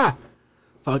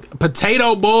 Fuck,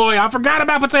 Potato Boy. I forgot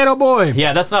about Potato Boy.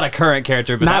 Yeah, that's not a current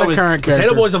character, but Not that a was current character.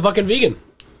 Potato boy's a fucking vegan.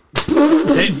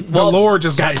 The lore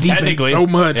just got deep in technically so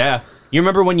much. Yeah. You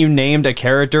remember when you named a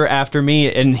character after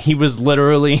me and he was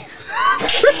literally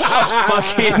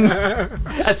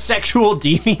a sexual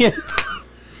deviant?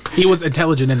 He was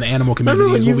intelligent in the animal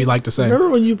community, is what we like to say. Remember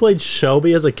when you played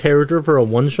Shelby as a character for a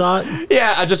one-shot?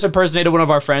 Yeah, I just impersonated one of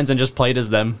our friends and just played as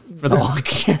them for the whole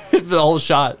for the whole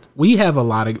shot. We have a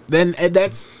lot of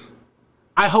that's.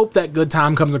 I hope that good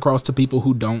time comes across to people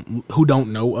who don't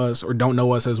know us or don't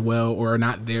know us as well or are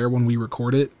not there when we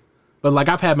record it. But like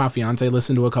I've had my fiance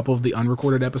listen to a couple of the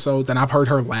unrecorded episodes and I've heard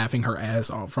her laughing her ass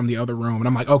off from the other room, and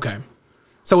I'm like, okay.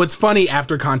 So it's funny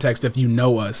after context if you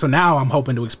know us. So now I'm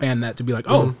hoping to expand that to be like,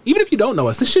 oh, even if you don't know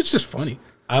us, this shit's just funny.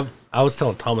 I was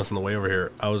telling Thomas on the way over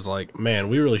here, I was like, man,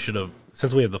 we really should have,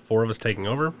 since we have the 4 of us taking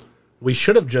over, we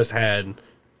should have just had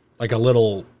like a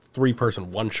little 3-person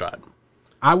one-shot.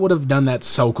 I would have done that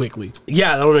so quickly.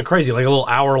 Yeah, that would have been crazy. Like a little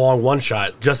hour-long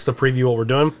one-shot just to preview what we're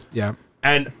doing. Yeah.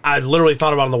 And I literally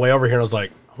thought about it on the way over here, and I was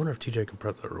like, I wonder if TJ can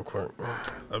prep that real quick.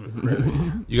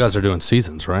 You guys are doing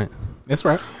seasons, right? That's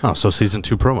right. Oh, so season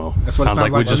 2 promo. That's what it sounds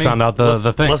like we sounds like just to me. found out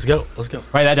the thing. Let's go.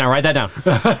 Write that down.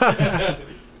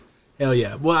 Hell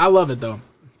yeah. Well, I love it, though.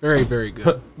 Very, very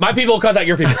good. My people contact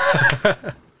your people.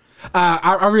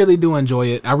 I really do enjoy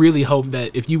it. I really hope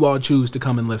that if you all choose to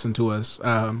come and listen to us,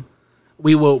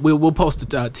 we'll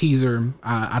post a teaser.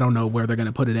 I don't know where they're going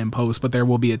to put it in post, but there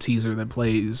will be a teaser that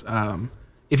plays.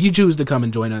 If you choose to come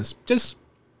and join us, just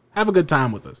have a good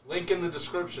time with us. Link in the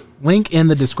description.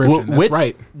 That's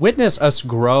right. Witness us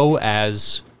grow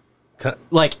as Can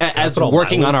as put all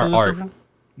working my on our links in the art. description?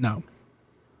 No.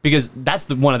 Because that's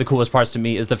one of the coolest parts to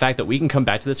me is the fact that we can come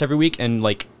back to this every week and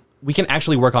like we can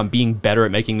actually work on being better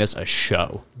at making this a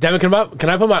show. Devin, can I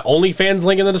put my OnlyFans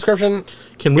link in the description?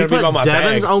 Can we Gotta be put about my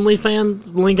Devin's bag.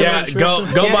 OnlyFans link in the Yeah,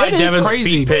 description? go Yeah, buy it is Devin's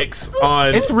crazy. feet pics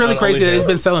on. It's really on crazy that he's OnlyFans.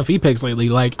 been selling feet pics lately.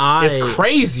 Like, It's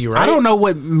crazy, right? I don't know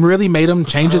what really made him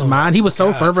change his mind. He was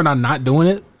so fervent on not doing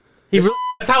it.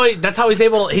 That's how he's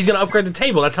able. He's gonna upgrade the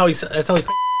table. That's how he's.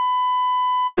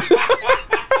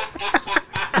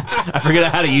 I figured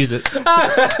out how to use it.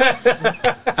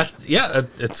 Yeah,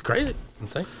 it's crazy. It's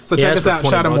insane. So check us out.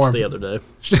 Shadow Moore. the other day.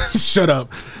 Shut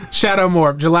up. Shadow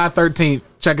Moore, July 13th.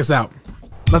 Check us out.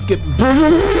 Let's get.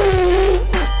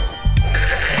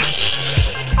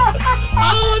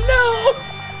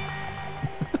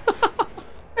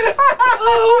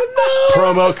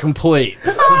 Promo complete.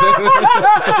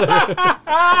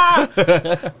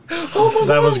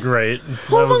 That was great.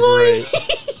 That was great.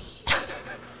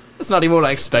 That's not even what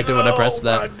I expected when I pressed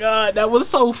that. Oh my God, that was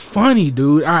so funny,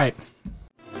 dude. All right.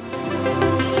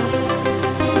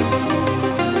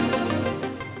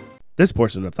 This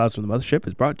portion of Thoughts from the Mothership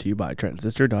is brought to you by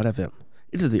Transistor.fm.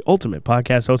 It is the ultimate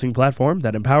podcast hosting platform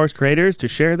that empowers creators to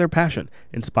share their passion,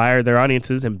 inspire their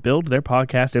audiences, and build their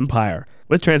podcast empire.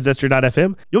 With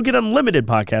Transistor.fm, you'll get unlimited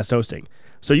podcast hosting,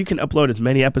 so you can upload as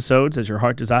many episodes as your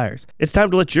heart desires. It's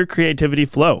time to let your creativity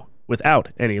flow without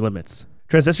any limits.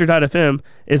 Transistor.fm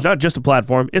is not just a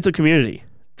platform, it's a community.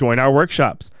 Join our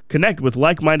workshops, connect with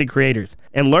like-minded creators,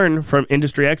 and learn from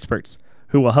industry experts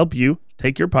who will help you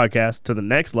take your podcast to the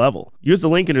next level. Use the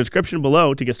link in the description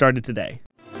below to get started today.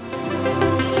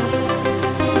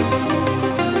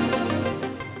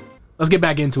 Let's get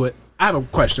back into it. I have a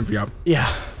question for y'all.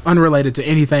 Yeah. Unrelated to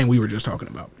anything we were just talking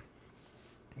about.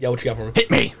 Yeah, what you got for me?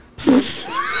 Hit me.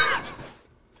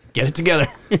 Get it together.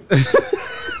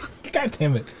 God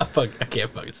damn it. I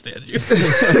can't fucking stand you.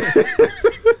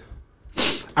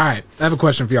 All right. I have a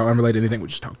question for y'all unrelated to anything we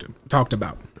just talked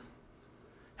about.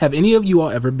 Have any of you all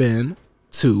ever been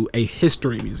to a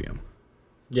history museum?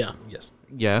 Yeah. Yes.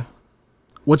 Yeah.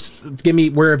 Give me,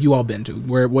 where have you all been to?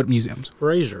 What museums?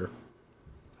 Fraser.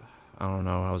 I don't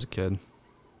know. I was a kid.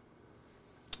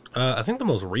 I think the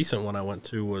most recent one I went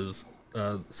to was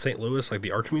St. Louis, like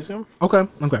the Arch Museum. Okay.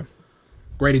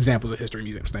 Great examples of history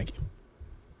museums. Thank you.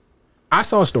 I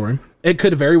saw a story. It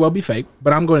could very well be fake,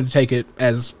 but I'm going to take it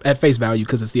as at face value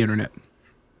because it's the internet.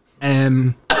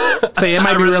 And say it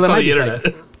might be real, it might be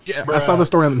fake. Yeah, I saw the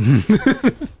story.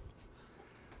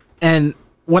 And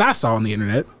what I saw on the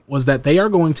internet was that they are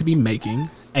going to be making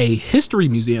a history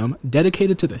museum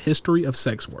dedicated to the history of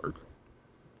sex work.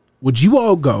 Would you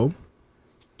all go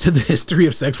to the history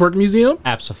of sex work museum?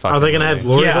 Absolutely. Are they going to have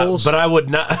glory Yeah, holes? but I would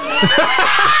not.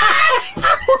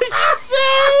 What did you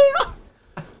say?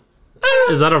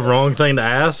 Is that a wrong thing to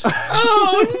ask?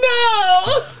 Oh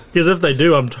no! Because if they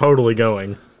do, I'm totally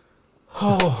going.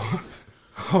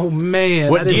 Oh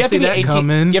man, I Do you didn't have see to be that 18?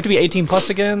 coming. You have to be 18 plus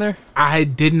to get in there? I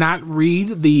did not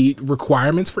read the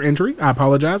requirements for entry. I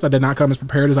apologize. I did not come as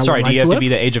prepared as I Sorry, would do like you have to to be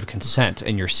the age of consent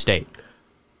in your state?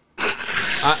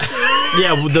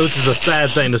 Yeah, well, this is a sad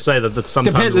thing to say that that's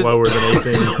sometimes Depends. lower than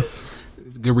 18.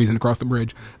 It's a good reason to cross the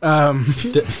bridge.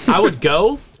 I would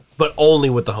go, but only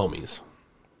with the homies.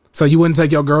 So you wouldn't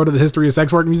take your girl to the History of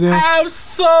Sex Work Museum? Absolutely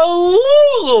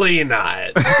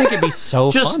not. I think it'd be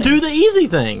so Just funny. do the easy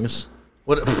things.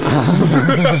 What?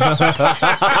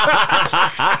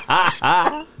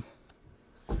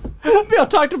 Y'all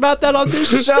talked about that on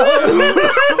this show.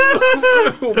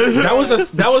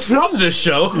 that was from this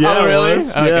show. Oh, really?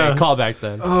 Okay, Yeah. call back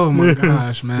then. Oh my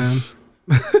gosh, man.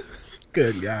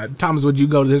 Good God. Thomas, would you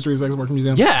go to the History of Sex Work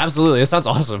Museum? Yeah, absolutely. It sounds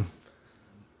awesome.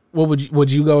 What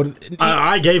would you go to?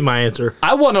 I gave my answer.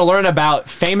 I want to learn about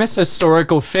famous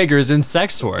historical figures in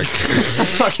sex work.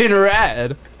 It's fucking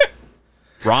rad.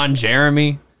 Ron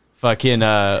Jeremy. Fucking,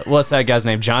 what's that guy's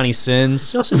name? Johnny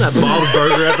Sins. Y'all seen that Bob's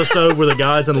Burger episode where the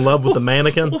guy's in love with the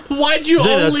mannequin? Why'd you think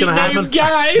that's only gonna name happen?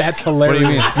 guys? That's What do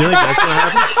hilarious. you mean? You think that's gonna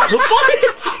happen?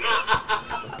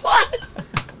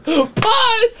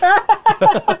 Pause.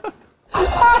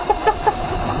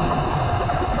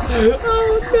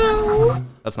 Oh no.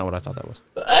 That's not what I thought that was.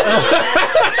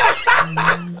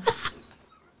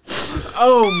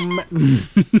 Oh,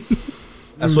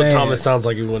 That's what Man. Thomas sounds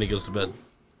like when he goes to bed.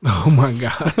 oh my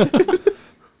God.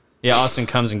 Yeah, Austin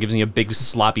comes and gives me a big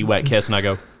sloppy wet kiss, and I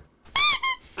go,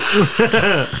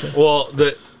 Well,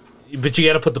 but you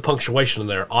got to put the punctuation in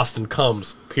there. Austin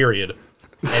comes, period,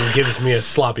 and gives me a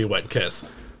sloppy wet kiss.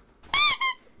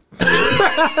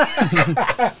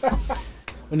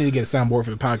 We need to get a soundboard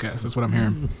for the podcast. That's what I'm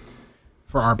hearing.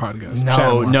 For our podcast. No,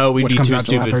 Shadowrun, no, we'd which be comes too out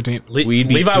July stupid. 13th. We'd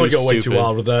be Levi too would go way too stupid.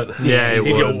 wild with that. Yeah,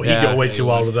 he'd go way too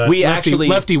wild with that. We Lefty, actually,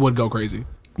 Lefty would go crazy.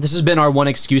 this has been our one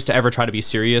excuse to ever try to be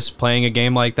serious playing a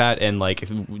game like that, and like,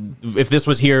 if this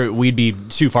was here, we'd be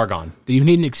too far gone. Do you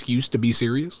need an excuse to be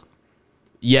serious?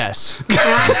 Yes.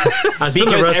 I spent the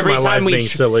Because rest of my life being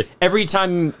silly. every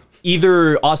time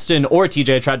either Austin or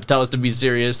TJ tried to tell us to be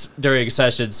serious during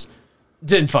sessions,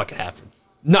 didn't fucking happen.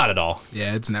 Not at all.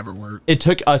 Yeah, it's never worked. It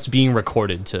took us being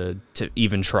recorded to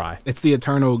even try. It's the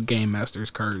eternal game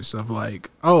master's curse of like,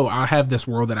 oh, I have this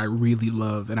world that I really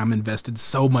love and I'm invested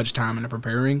so much time into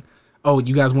preparing. Oh,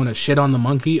 you guys want to shit on the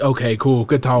monkey? Okay, cool.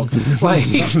 Good talk. Like,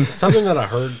 Something that I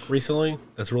heard recently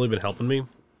that's really been helping me,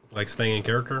 like staying in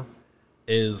character,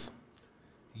 is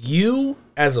you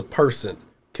as a person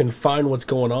can find what's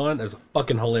going on as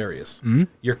fucking hilarious. Mm-hmm.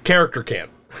 Your character can't.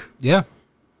 yeah.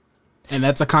 And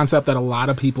that's a concept that a lot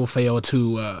of people fail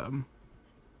to,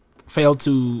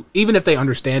 even if they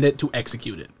understand it, to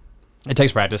execute it. It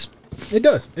takes practice. It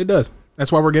does. It does.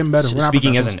 That's why we're getting better. We're not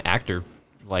Speaking as professionals. an actor,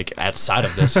 like outside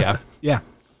of this, yeah. Yeah.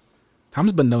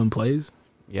 Tom's been doing plays.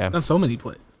 Yeah. Done so many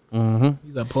plays. Mm-hmm.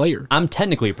 He's a player. I'm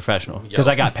technically a professional because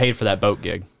I got paid for that boat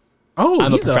gig. Oh,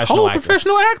 I'm a he's professional whole actor.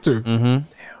 professional actor. Mm-hmm. Damn.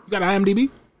 You got IMDb?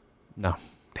 No.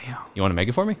 Damn. You want to make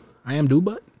it for me? I am do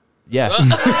butt. Yeah.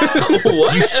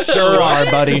 What? You sure are,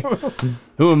 buddy.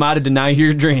 Who am I to deny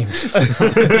your dreams?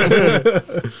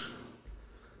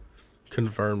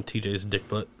 Confirm TJ's dick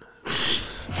butt.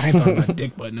 I ain't talking about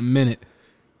dick butt in a minute.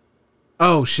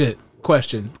 Oh, shit.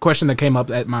 Question that came up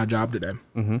at my job today.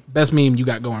 Mm-hmm. Best meme you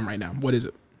got going right now. What is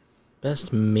it?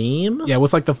 Best meme? Yeah,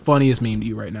 what's like the funniest meme to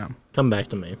you right now? Come back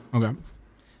to me. Okay.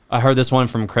 I heard this one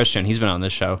from Christian. He's been on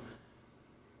this show.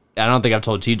 I don't think I've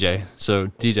told TJ. So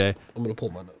TJ, I'm gonna pull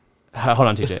my note. hold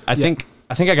on, TJ. I think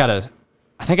I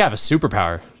have a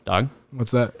superpower, dog.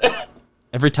 What's that?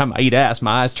 Every time I eat ass,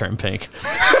 my eyes turn pink.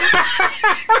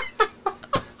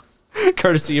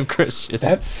 Courtesy of Christian.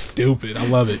 That's stupid. I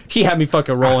love it. He had me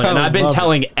fucking rolling, and I I've been love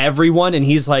telling everyone, and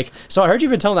he's like, "So I heard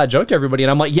you've been telling that joke to everybody,"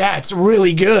 and I'm like, "Yeah, it's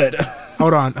really good."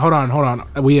 Hold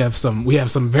on. We have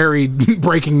some very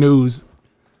breaking news.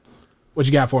 What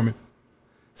you got for me?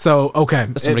 So, okay.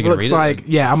 somebody It gonna looks read it? like,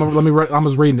 yeah, I'm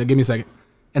just reading it. Give me a second.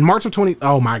 In March of 20,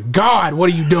 oh my God, what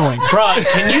are you doing? Bro,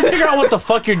 can you figure out what the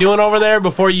fuck you're doing over there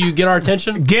before you get our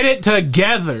attention? Get it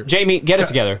together. Jamie, get it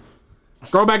together.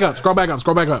 Scroll back up.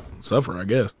 Suffer, I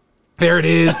guess. There it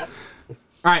is. All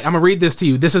right, I'm going to read this to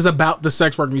you. This is about the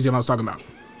sex work museum I was talking about.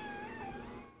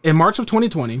 In March of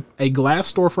 2020, a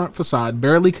glass storefront facade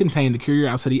barely contained the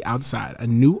curiosity outside a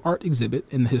new art exhibit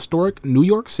in the historic New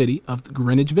York City of the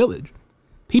Greenwich Village.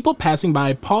 People passing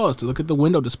by paused to look at the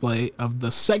window display of the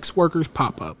sex workers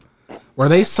pop-up, where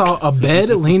they saw a bed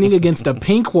leaning against a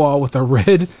pink wall with a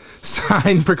red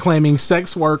sign proclaiming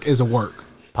sex work is a work.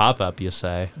 Pop up, you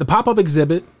say? The pop-up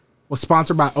exhibit was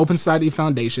sponsored by Open Society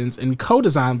Foundations and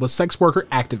co-designed with sex worker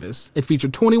activists. It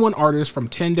featured 21 artists from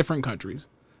 10 different countries.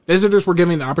 Visitors were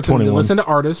given the opportunity 21. to listen to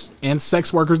artists and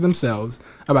sex workers themselves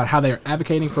about how they are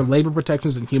advocating for labor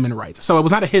protections and human rights. So it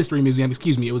was not a history museum,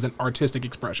 excuse me, it was an artistic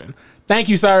expression. Thank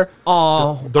you, sir.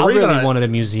 Oh, The I reason really I- wanted a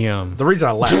museum. The reason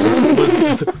I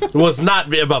laughed was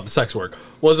not about the sex work.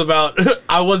 Was about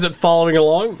I wasn't following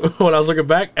along when I was looking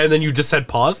back, and then you just said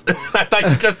pause. I thought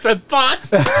you just said pause.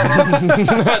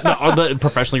 The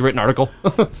professionally written article.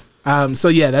 So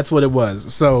yeah, that's what it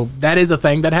was. So that is a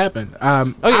thing that happened.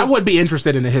 I would be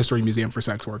interested in a history museum for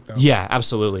sex work, though. Yeah,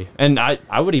 absolutely. And I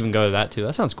would even go to that too.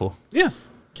 That sounds cool. Yeah.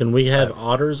 Can we have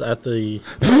otters at the?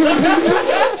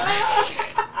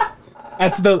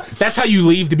 That's how you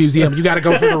leave the museum. You got to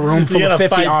go through the room full of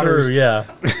 50 otters. Yeah.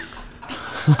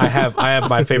 I have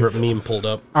my favorite meme pulled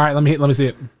up. All right, let me see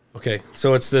it. Okay,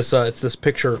 so it's this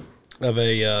picture of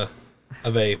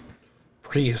a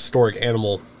prehistoric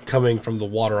animal coming from the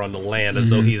water on the land as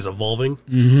though he's evolving,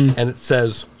 and it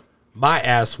says, "My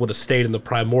ass would have stayed in the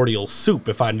primordial soup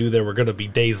if I knew there were going to be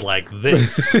days like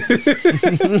this."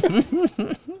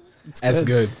 That's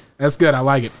good. That's good. I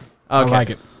like it. I Okay. like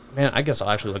it. Man, I guess I'll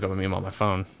actually look up a meme on my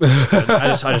phone.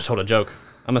 I just told a joke.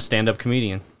 I'm a stand-up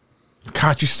comedian.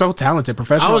 God, you're so talented.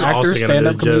 Professional I was actor, also gonna do a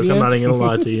stand-up joke. I'm comedian. not even gonna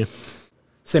lie to you.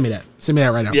 Send me that. Send me that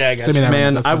right now. Yeah, I got Send me you. that.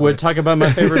 Man, That's I not would bad. talk about my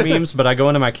favorite memes, but I go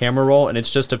into my camera roll and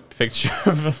it's just a picture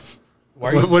of.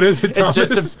 What is it,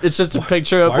 Thomas? It's just a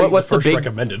picture of Why are you what's the first big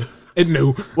recommended? It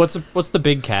knew. what's the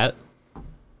big cat?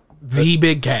 The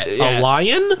big cat. A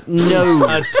lion? No,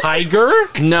 A tiger?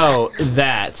 no,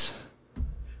 that.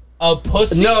 A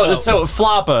pussy? No, Oh. so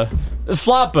Floppa,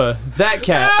 that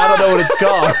cat. I don't know what it's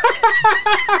called.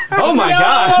 Oh my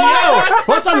god! Yo,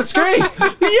 what's on the screen?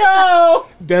 Yo!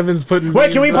 Devin's putting.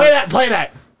 Wait, can we play that? Play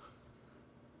that.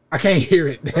 I can't hear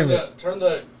it. Damn it. Turn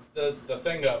the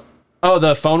thing up. Oh,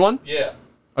 the phone one. Yeah.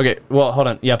 Okay, well, hold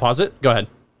on. Yeah, pause it. Go ahead.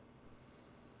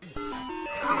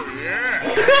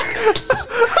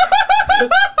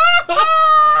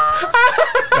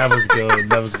 That was good.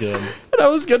 That was good. And I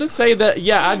was gonna say that,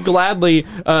 yeah, I'd gladly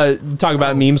talk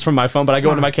about memes from my phone, but I go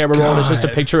into my camera roll and it's just a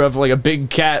picture of like a big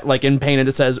cat, like in paint, and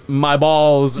it says "my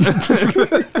balls."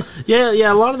 Yeah.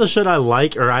 A lot of the shit I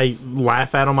like or I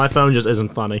laugh at on my phone just isn't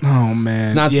funny. Oh man,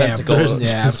 It's not sensical. there's-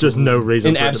 Yeah, There's just no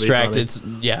reason. in for it to be abstract, funny. it's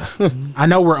yeah. I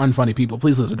know we're unfunny people.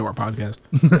 Please listen to our podcast.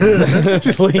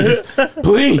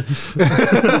 Please.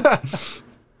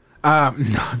 No,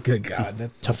 good God,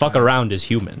 that's To fuck around is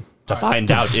human. To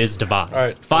find out is divine. All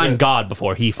right, Find okay. God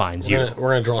before he finds you.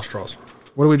 We're gonna draw straws.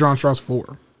 what are we drawing straws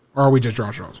for? Or are we just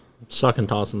drawing straws? Sucking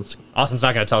tossins. Austin's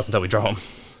not gonna tell us until we draw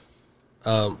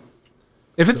him.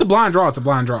 If it's a blind draw, it's a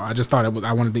blind draw. I just thought it was.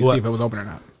 I wanted to What? see if it was open or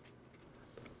not.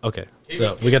 Okay,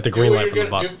 we got the green light from the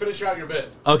boss. Finish out your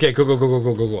bit. Okay, go.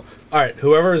 All right,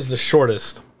 whoever is the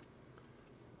shortest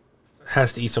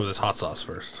has to eat some of this hot sauce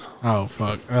first. Oh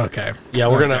fuck. Okay. Yeah,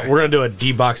 we're gonna do a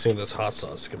deboxing of this hot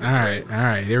sauce. It's gonna be All great.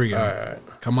 right. Here we go. All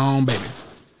right. Come on, baby.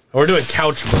 We're doing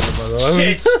couch burger, by the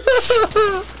way. Shit.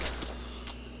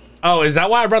 Oh, is that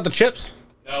why I brought the chips?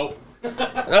 No.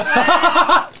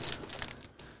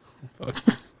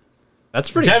 That's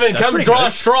pretty. Devin, that's come pretty draw good.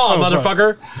 a straw,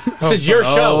 motherfucker. This is your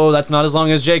show. Oh, that's not as long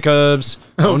as Jacob's.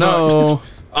 Oh, no.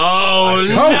 Oh,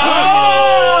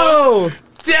 no!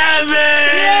 Devin!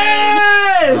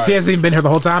 He hasn't even been here the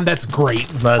whole time. That's great.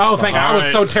 That's oh, thank God. I was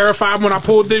so terrified when I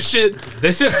pulled this shit.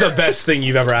 This is the best thing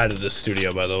you've ever added to this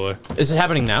studio, by the way. Is it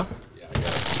happening now?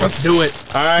 Let's do it.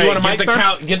 All right, You want a mic, sir?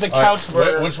 get the couch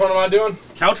burger. Which one am I doing?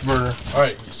 Couch burger. All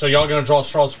right. So y'all gonna draw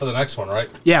straws for the next one, right?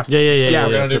 Yeah. Yeah.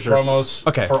 We're gonna do for sure. promos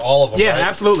Okay. for all of them. Yeah, right?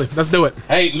 absolutely. Let's do it.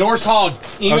 Hey, Norse Hog,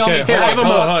 email Okay, me. Here, give him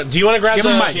hold a- on. Do you want to grab Give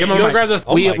the him a mic. Give him you a wanna mic. grab this?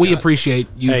 Oh we my God. appreciate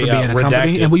you Hey, for being a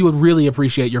company, redacted. and we would really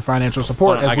appreciate your financial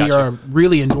support Hold on, as I we got are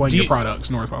really enjoying your you- products,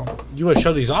 Northwell. You want to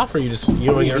show these off, or you just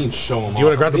you want to Show them. Do you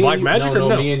wanna grab the black magic or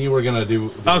no? Me and you were gonna do.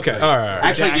 Okay, all right.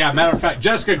 Actually, yeah. Matter of fact,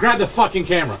 Jessica, grab the fucking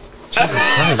camera.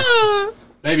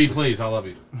 Baby, please, I love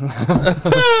you.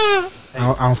 I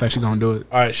don't think she's gonna do it.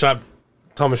 All right,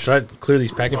 Thomas, should I clear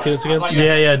these packing peanuts again?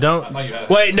 Yeah. Don't.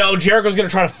 Wait, no, Jericho's gonna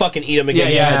try to fucking eat them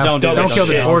again. Yeah, don't do it. Don't kill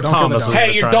the shit. dog. Or Don't kill the Thomas. dog.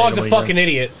 Hey, your dog's a fucking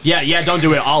idiot. Yeah, don't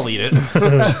do it. I'll eat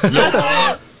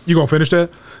it. You gonna finish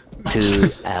that? 2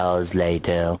 hours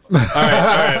later. All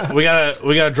right. We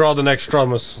gotta draw the next straw.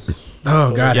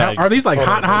 Oh God, Yeah. are these like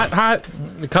hot?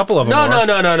 A couple of them. No.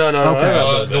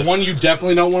 Okay. The one you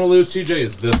definitely don't want to lose, TJ,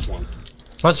 is this one.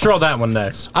 Let's draw that one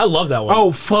next. I love that one.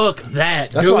 Oh fuck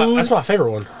that, that's dude! that's my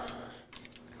favorite one.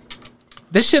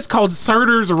 This shit's called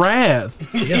Surtur's Wrath.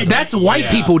 That's white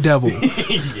people devil.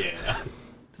 Yeah.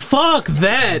 Fuck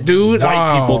that, dude.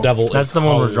 White Oh. people devil. That's is the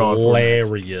one we're drawing for next.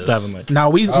 hilarious. Definitely. No,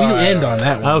 we end on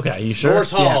that one. Okay, you sure?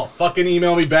 Norse Hall, fucking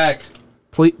email me back.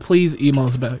 Please email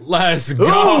us back. Let's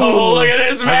go. Look at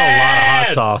this, man.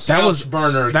 Hot sauce. That was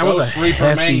burners. that was Ghost a Reaper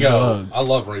hefty mango. glug. I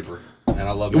love Reaper, and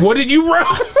I love. What did you run?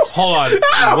 Hold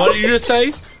on. What did you just say?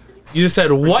 You just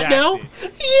said what now?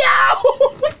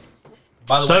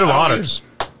 By the So way, do Otters.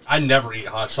 I never eat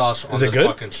hot sauce on Is it this good?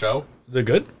 fucking show Is it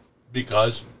good?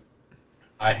 because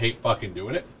I hate fucking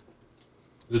doing it.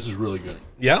 This is really good.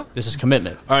 Yeah. This is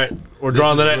commitment. All right, we're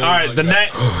drawing the is next. really All right, like the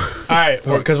that. next. All right,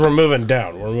 because we're moving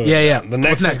down. We're moving. Yeah, down. yeah. The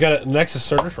next What's is gonna. Next is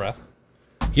Surtur's Wrath.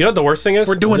 You know what the worst thing is?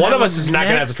 We're doing one that of us one is not gonna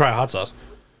have next? to try hot sauce.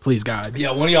 Please, God.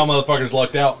 Yeah, one of y'all motherfuckers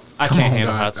lucked out. I Come can't on,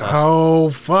 handle God. hot sauce. Oh,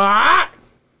 fuck.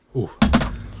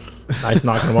 Nice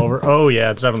knocking him over. Oh,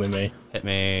 yeah, it's definitely me. Hit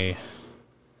me.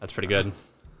 That's pretty good.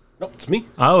 Nope, it's me.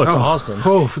 Oh, it's Austin.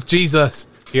 Oh, Jesus.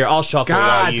 Here, I'll shuffle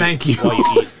God, while you, thank you. while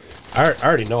you eat. I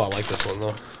already know I like this one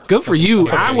though. Good for you.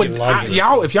 I I would, love this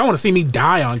y'all, if y'all want to see me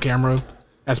die on camera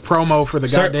as promo for the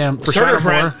goddamn, for Surtur's Shadowmoor.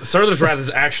 Wrath. Surtur's Wrath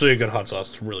is actually a good hot sauce.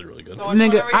 It's really, really good.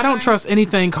 Nigga, I don't trust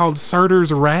anything called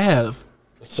Surtur's Wrath.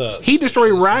 It's, He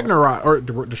destroyed Ragnarok, or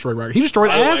destroyed Ragnarok. He destroyed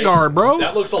By the way, Asgard, bro.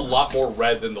 That looks a lot more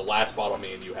red than the last bottle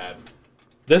me and you had.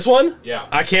 This one? Yeah.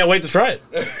 I can't wait to try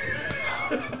it.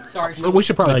 Sorry. We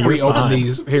should probably No, you're pre-open fine.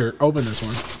 these. Here, open this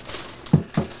one.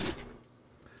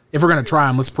 If we're gonna try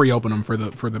them, let's pre-open them for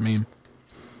the meme.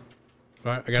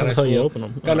 All right, I got a Tell nice how you little, open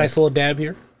them. got a nice little dab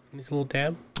here. Nice little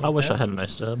dab. I wish I had a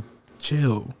nice dab.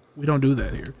 Chill. We don't do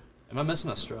that here. Am I missing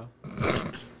a straw?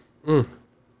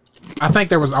 I think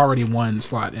there was already one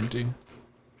slot empty.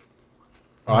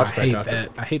 Oh, I that's hate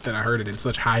fantastic. that. I hate that I heard it in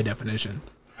such high definition.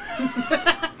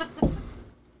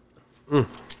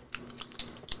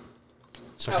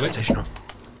 Sensational.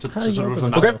 How do you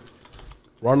open them? Okay.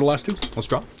 We're on the last two. Let's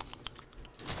draw.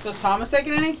 So is Thomas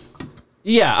taking any?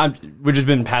 Yeah, we've just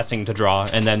been passing to draw,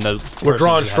 and then the We're person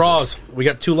drawing who has straws. We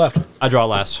got two left. it- I draw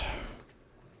last.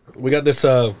 We got this.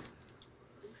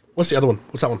 What's the other one?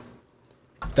 What's that one?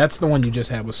 That's the one you just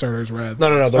had with Surtur's Wrath.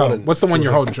 No, the Oh, one. In, what's the one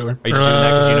you're holding, Sugar? Are you just doing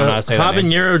that because you don't know how to say that name?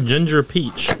 Habanero ginger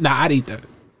peach. Nah, I'd eat that.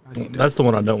 That's the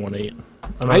one I don't want to eat.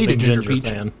 I'm not I a eat a big ginger ginger peach.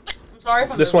 fan. I'm sorry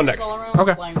if I'm This moving one next. all around.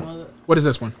 Okay. I'm playing with it. What is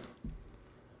this one?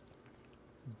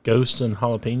 Ghost and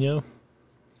jalapeno.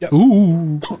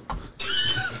 Ooh.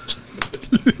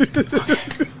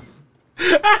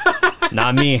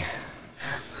 Not me.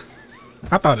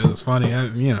 I thought it was funny.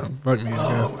 Fuck me.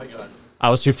 I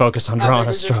was too focused on drawing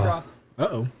a straw.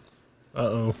 Uh-oh.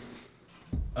 Uh-oh.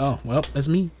 Oh, well, that's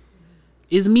me.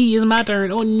 It's me. It's my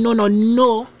turn. Oh,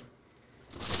 no.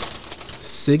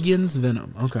 Sigyn's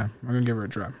Venom. Okay. We're going to give her a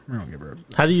try. We're going to give her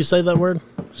How do you say that word?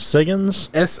 Siggins?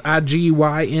 Sigyn''S.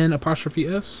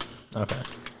 Okay.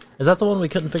 Is that the one we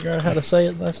couldn't figure out how to say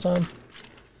it last time?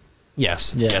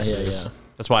 Yes. Yeah, yes, yeah, it is. yeah.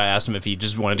 That's why I asked him if he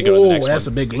just wanted to go to the Oh, next that's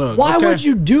one. a big look. Why Okay. would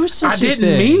you do such I a didn't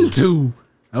thing? mean to.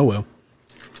 Oh, well.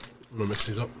 I'm gonna mix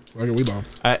these up. Roger Weeball.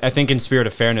 I think in spirit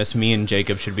of fairness, me and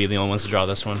Jacob should be the only ones to draw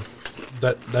this one.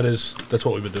 That's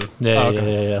what we've been doing. Yeah, Oh,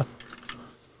 okay. yeah.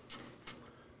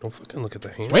 Don't fucking look at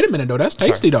the hand. Wait a minute, though. That's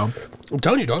tasty, though. I'm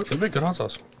telling you, dog. They make good hot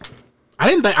sauce.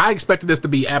 I expected this to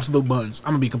be absolute buns. I'm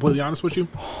going to be completely honest with you.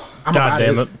 God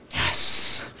damn it.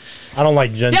 Yes. I don't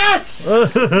like ginger. Yes.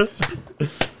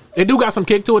 It do got some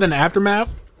kick to it in the aftermath.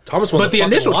 Thomas won But the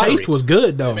fucking initial lottery. taste was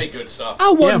good, though. Make good stuff.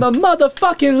 I won Yeah. the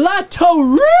motherfucking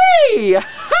lottery.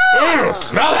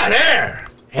 Smell that air.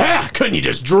 Yeah, couldn't you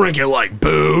just drink it like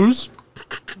booze?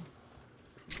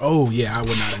 Oh, yeah. I would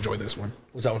not enjoy this one.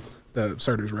 What's that one? The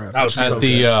Surtur's Wrath. That was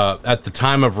so At the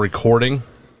time of recording,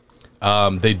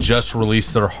 they just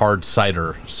released their hard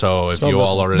cider. So if you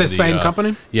all are in The same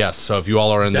company? yes. So if you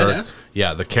all are in there, Deadass?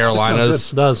 yeah, the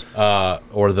Carolinas, It does.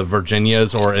 or the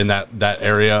Virginias, or in that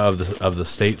area of the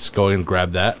states, go and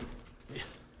grab that.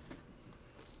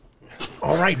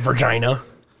 All right, Virginia.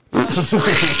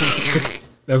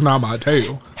 That's not my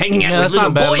tail. Hanging out that's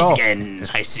not bad at all.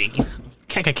 skins, I see.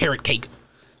 Carrot cake.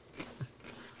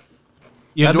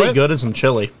 You That'd enjoy be it? good in some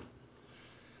chili.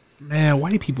 Man,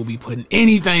 why do people be putting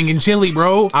anything in chili,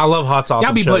 bro? I love hot sauce Y'all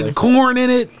and be chili. putting corn in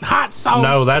it, hot sauce,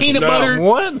 No, that's peanut no. butter,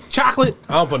 What? chocolate.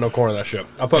 I don't put no corn in that shit.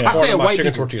 I put I corn said in my white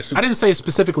chicken people. tortilla soup. I didn't say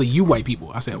specifically you white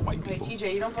people. I said white Wait, people.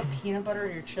 TJ, you don't put peanut butter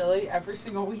in your chili every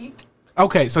single week?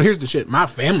 Okay, so here's the shit. My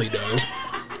family does.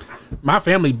 My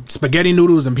family, spaghetti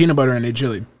noodles and peanut butter in their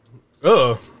chili.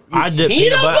 Ugh. I dip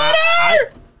Peanut butter.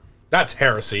 That's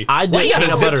heresy. I dip Why you gotta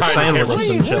peanut sit butter tight in the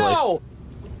sandwiches camera? in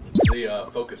chili. The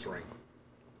focus ring.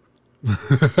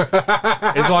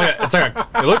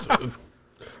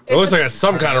 It looks like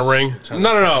some kind of ring.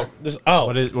 No. This,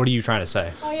 What are you trying to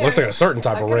say? Oh, yeah. looks like a certain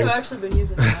type I of could ring. have actually been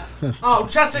using that. Oh,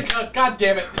 Jessica! God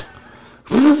damn it!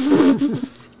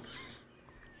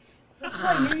 That's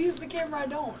fine. You use the camera, I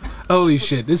don't. Holy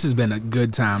shit, this has been a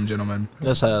good time, gentlemen.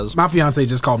 This has. My fiance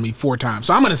just called me 4 times,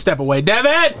 so I'm gonna step away.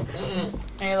 David!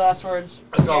 Any last words?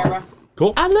 Camera.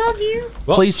 Cool. I love you.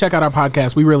 Well, Please check out our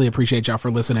podcast. We really appreciate y'all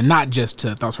for listening, not just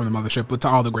to Thoughts from the Mothership, but to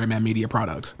all the Great Man Media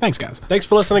products. Thanks, guys. thanks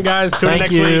for listening, guys. Tune in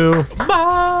Thank next you. week.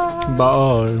 Bye.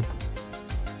 Bye.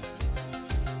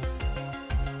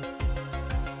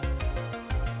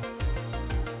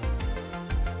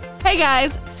 Hey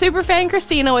guys, Superfan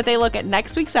Christina with a look at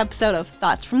next week's episode of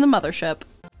Thoughts from the Mothership.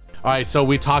 All right, so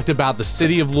we talked about the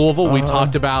city of Louisville. We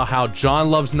talked about how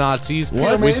John loves Nazis.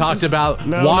 We talked about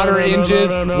water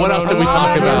engines. What else did we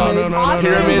talk about?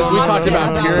 Pyramids. We talked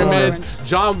about pyramids.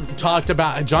 John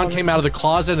came out of the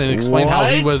closet and explained how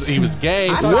he was gay.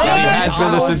 And he has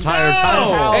been this entire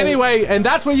time. Anyway, and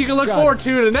that's what you can look forward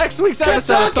to in the next week's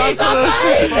episode. Oh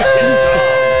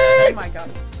my god.